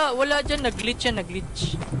 Ha? Wala dyan. Nag-glitch yan,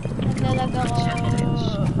 nag-glitch. Naglalag ako.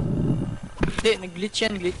 Hindi, nag-glitch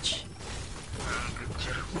yan, glitch.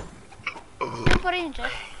 Ano pa rin siya?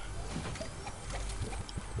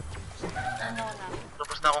 Ano na?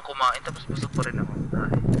 Tapos na akong kumain, tapos busog pa rin ako.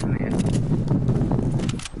 Ano yan?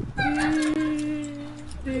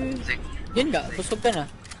 Zik. Yun nga, busog ka na.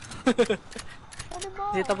 Ano ba?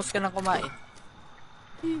 Hindi tapos ka nang kumain.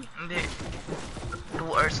 Hindi. 2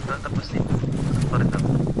 hours na, tapos dito. Busog pa rin ako.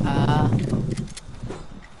 Ah,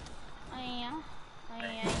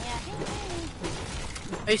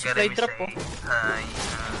 ay, supply drop, oh. Hi.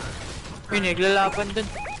 Uy, naglalaban dun.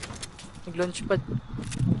 Nag-launchpad.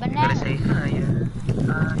 Gotta Banana. say hi. Oh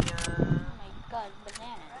my god,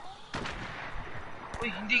 banana. Uy,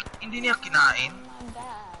 hindi niya kinain. Oh my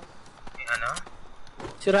god. Eh, ano?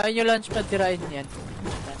 Sirain yung launchpad, sirain yan.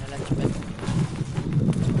 Sira na launchpad.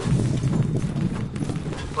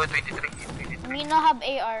 Oh, 23. We no have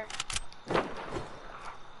AR.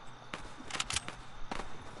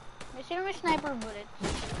 Sino may sniper bullets?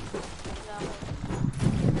 Wala ako.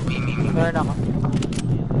 Meron ako.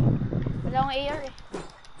 Wala akong AR eh.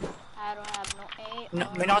 I don't have no AR.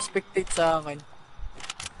 May naka-spectate sa akin.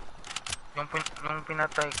 Yung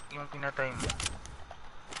pinatay mo.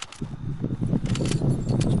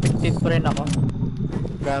 Spectate pa rin ako.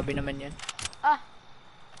 Grabe naman yan. Ah!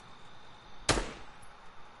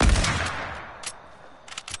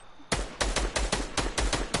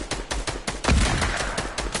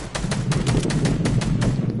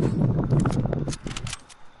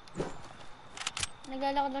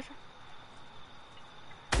 Naglalakad na siya.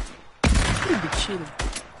 Big shield.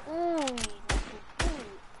 Uy!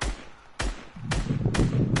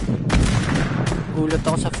 Gulat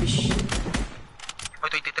ako sa fish. Oh,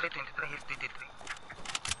 23. Here's 23.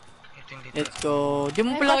 Let's go. Di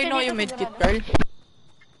mo pala kinuha yung medkit, Carl?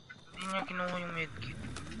 Hindi niya kinuha yung medkit.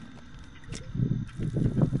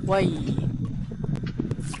 Why?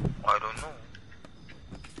 I don't know.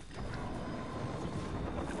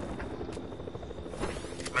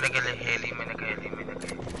 May nag-heli.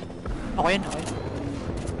 Ako yun, okay.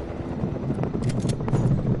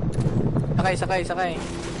 Sakay. Sakay.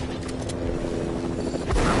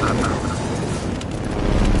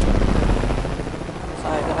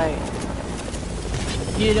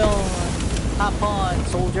 Get on. Hop on,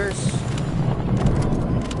 soldiers.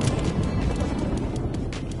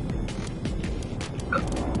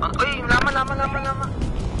 Uy, lama.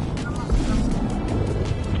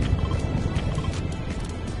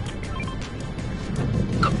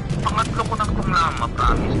 Pangatlo ko na itong lama,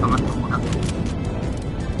 promise.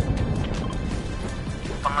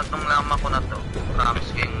 Pangatlong lama ko na to.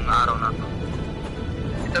 Promise, ngayong araw na to.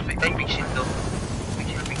 Ito, ay, big shield to. Big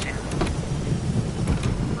shield.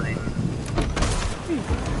 Ay.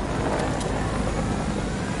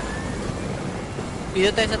 Dito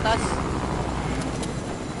tayo sa taas.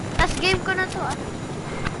 Last game ko na to ah.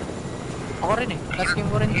 Ako rin eh. Last game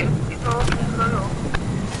ko rin to. Ito.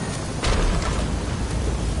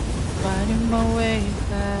 Finding my way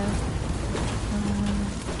back.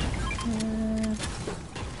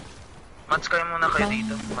 Mats kayo muna kayo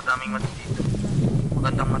dito. Madaming mats dito.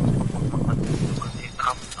 Magandang mats. Kasi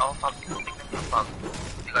fog. Tignan niyo fog.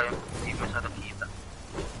 Hindi masyadong kita.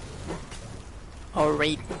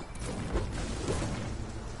 Alright.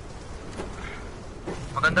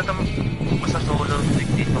 Maganda to masasolo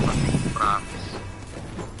dito kasi. Promise.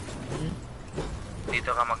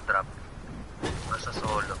 Dito ka mag-drop. Sa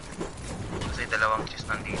solo. Kasi dalawang cheese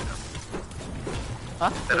nandito.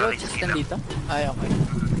 Ha? Pero Pero risky just nandito? Ay, okay.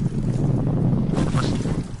 Tapos,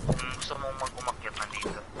 kung gusto mong mag-umakyat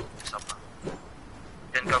nandito, isa pa.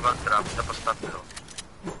 Diyan ka mag-drop, tapos tatlo.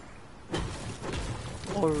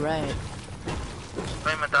 Alright.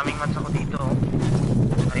 Ay, madaming mats ako dito.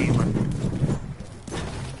 Naiwan.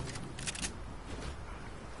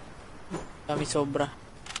 Dami sobra.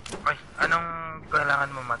 Ay, anong kailangan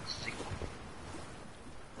mo mats?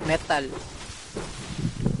 Metal.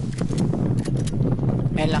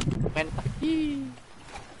 Ayan lang. Menta.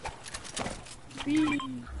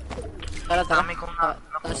 Tara, tara. Dami kong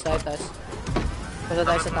Taas tayo, taas. Punta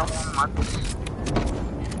tayo sa taas. mats.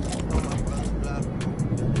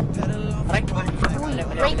 Aray. Mali.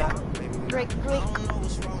 Break.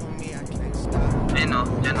 Ayun o,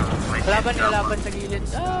 dyan o. Kalaban sa gilid.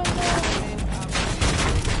 Ah, no.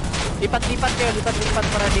 Lipat kayo, lipat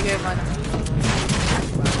para di kayo mana.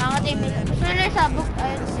 Mga teammate. Gusto nila sabog.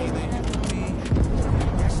 Ayun, sige.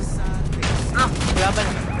 Kalaban.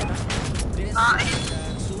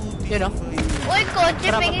 Yun o. Uy, kotse,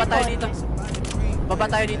 Tara, pingin baba tayo ko. dito. Baba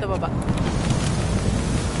tayo dito, baba.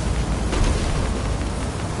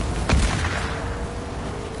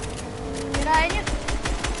 Sirain nyo.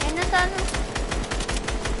 Ayun na sana.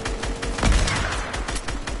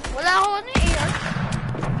 Wala ako ano eh.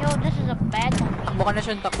 Yo, this is a battle. Takbo ka na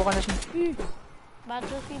siya.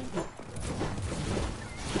 Battlefield.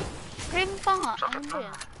 Scream pa nga. Ano ba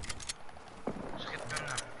yan? Sakit mo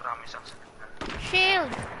na. Promise ang sakit na.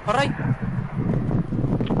 Shield. Aray!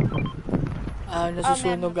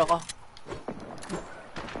 Nasusunog ako.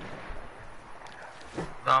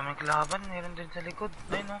 Daming kalaban. Meron din sa likod.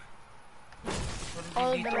 Ayun o.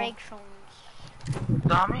 All directions.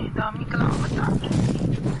 Daming kalaban.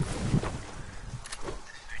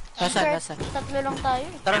 Nasaan? Tatlo lang tayo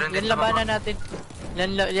eh. Tara, yan labanan natin.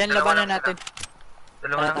 Yan labanan natin.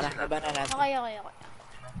 Dalawa lang Tara, sila. labanan natin. Okay.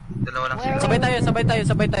 Dalawa lang sila. Sabay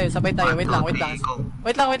tayo. Wait lang. Wait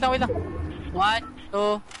lang.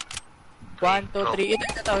 1, 2, 3.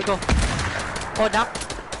 Ito, go. Oh, knock.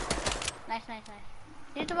 Nice.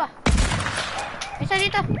 Dito ba? Isa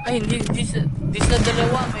dito. Ay, hindi sa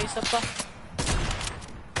dalawa. May isa pa.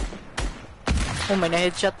 Oh, may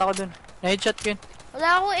na-headshot ako dun. Na-headshot ko yun. Wala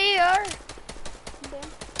akong AR. Okay.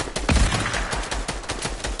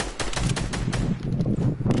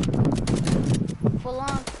 Full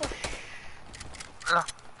on push. Ala.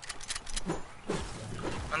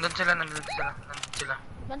 Nandun sila.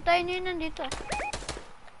 Bantayan nyo yun nandito.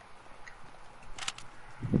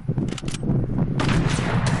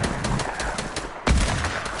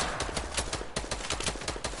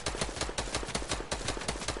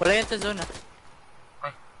 Wala yan sa zone ah.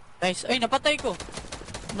 Ay. Nice. Ay, napatay ko.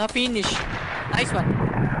 Na-finish. Nice one.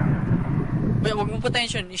 Wait, huwag mong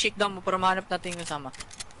potential. I-shake down mo para mahanap natin yung kasama.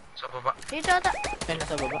 Sa baba. Dito ata. Ayun,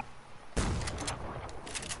 nasa baba.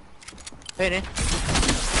 Ayun eh.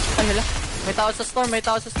 Ay, hala. May tao sa storm.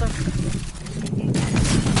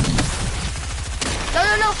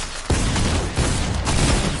 Low.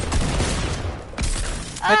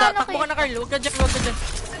 Takbo ka na, Carl. Huwag ka dyan.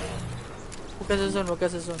 Huwag ka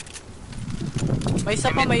sa zone. May isa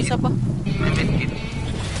pa. May medkit.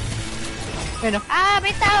 Ayun o.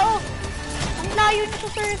 May tao. Ang layo na sa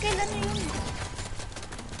circle. Ano yun?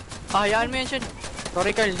 Hayaan mo yan siya.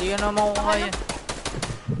 Sorry, Carl. Hindi ka na makukuha yan.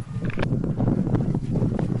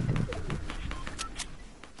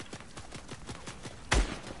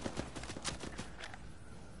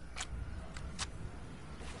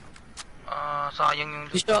 Sayang yung...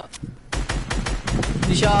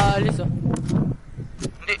 Hindi siya alis oh.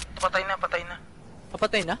 Hindi, patay na.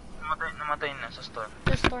 Kapatay na? Namatay na sa storm.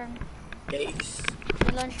 The storm. Yikes.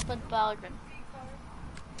 May launchpad pa ako dun.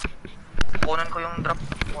 Kunin ko yung drop.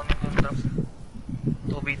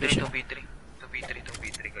 2v3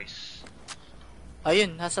 guys.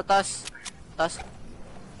 Ayun, nasa taas.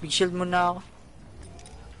 Big shield muna ako.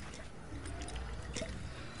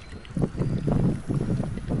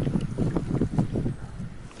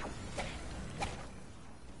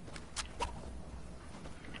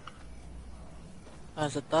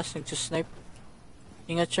 Sa taas, nagsusnipe.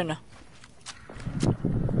 Ingat siya na.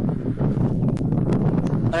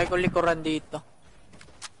 Try ko likuran dito.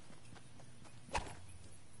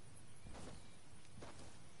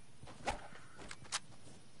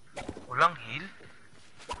 Walang heal?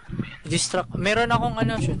 Distract. Meron akong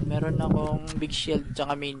meron akong big shield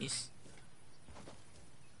tsaka minis.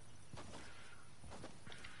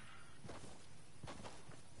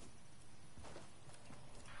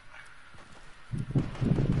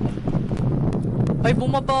 Ay,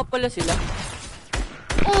 bumaba pala sila.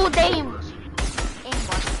 Oh, damn!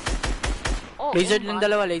 Aimbot. Oh, Laser aimbot.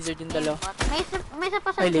 din dalawa. May isa pa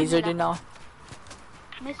sa Ay, likod laser nila. din ako.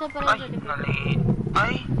 May isa pa rin Ay, sa likod.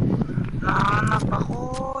 Ay, nahanap ako.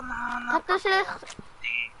 Tatlo sila.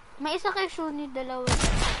 May isa kay Shuni, dalawa.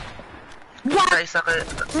 Isa kay...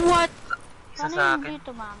 What? Isa Paano sa yung akin.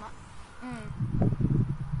 dito, mama?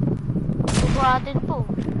 Bubuhatin po.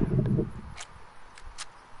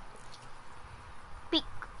 Pick.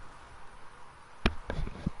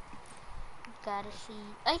 Gotta see.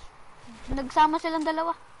 Ay! Nagsama silang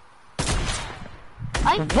dalawa.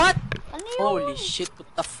 Ay! What? Ano yun? Holy shit, what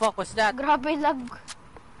the fuck was that? Grabe lag.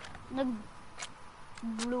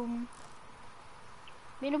 Nag-bloom.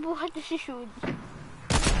 Binubuhat na si Shun.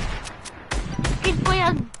 Kid ko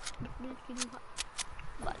yan. Kinuha.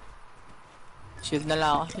 Shield na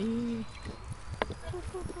lang ako.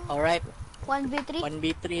 Alright, 1v3.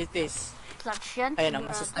 1v3 it is. Clutch yan. Ayan ang,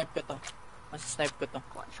 Sigurado. masasnipe ko to. Masasnipe ko to.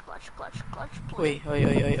 Clutch. Uy.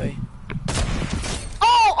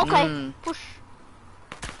 Oh! Okay. Push.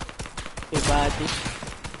 Okay, body.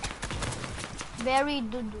 Very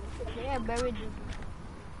dudu. Yeah, very dudu.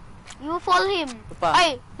 You fall him. Pa.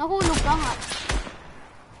 Ay! Nahulog ka nga.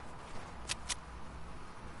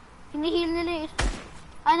 Hinihil nila yung isa.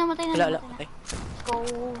 Ay, namatay na. Wala. Namatay na. Okay. Let's go.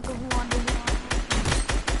 Duguan.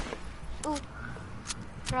 Oh.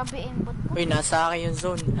 Grabe aimbot ko. Uy, nasa akin yung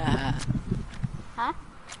zone. Ha?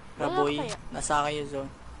 Raboy, Wala kaya. nasa akin yung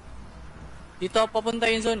zone. Dito ako papunta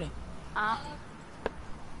yung zone eh. Ah.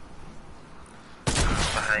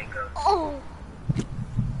 Bahay ka. Oh!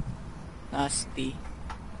 Nasty.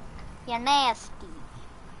 Yan, nasty.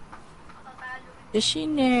 Is she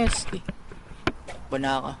nasty?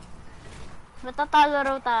 Bana ka. Matatalo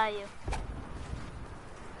raw tayo.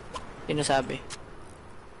 Sino sabi?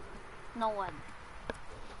 No one.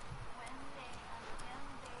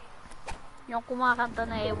 Yung kumakanta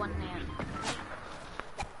na ewan na yan.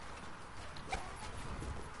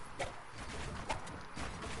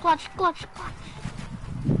 Clutch.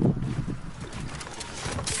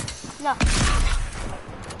 La.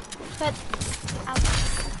 Pet. Out.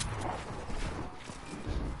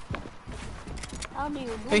 How do you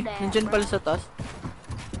do Ay, that? nandyan bro? pala sa taas.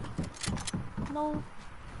 No.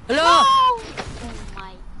 Hala! Oh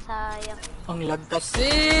my, sayang. Ang lag kasi!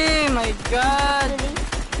 My God! Really?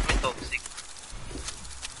 May toxic.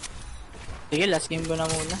 Sige, last game ko na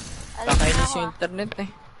muna. Alam Kakainis na ako, yung internet eh.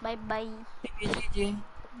 Bye. GG.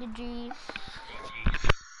 GG.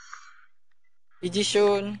 GG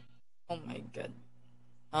Shun. Oh my God.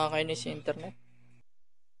 Nakakainis yung internet.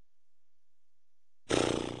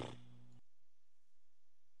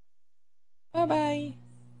 Bye-bye.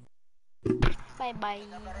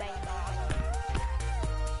 Bye.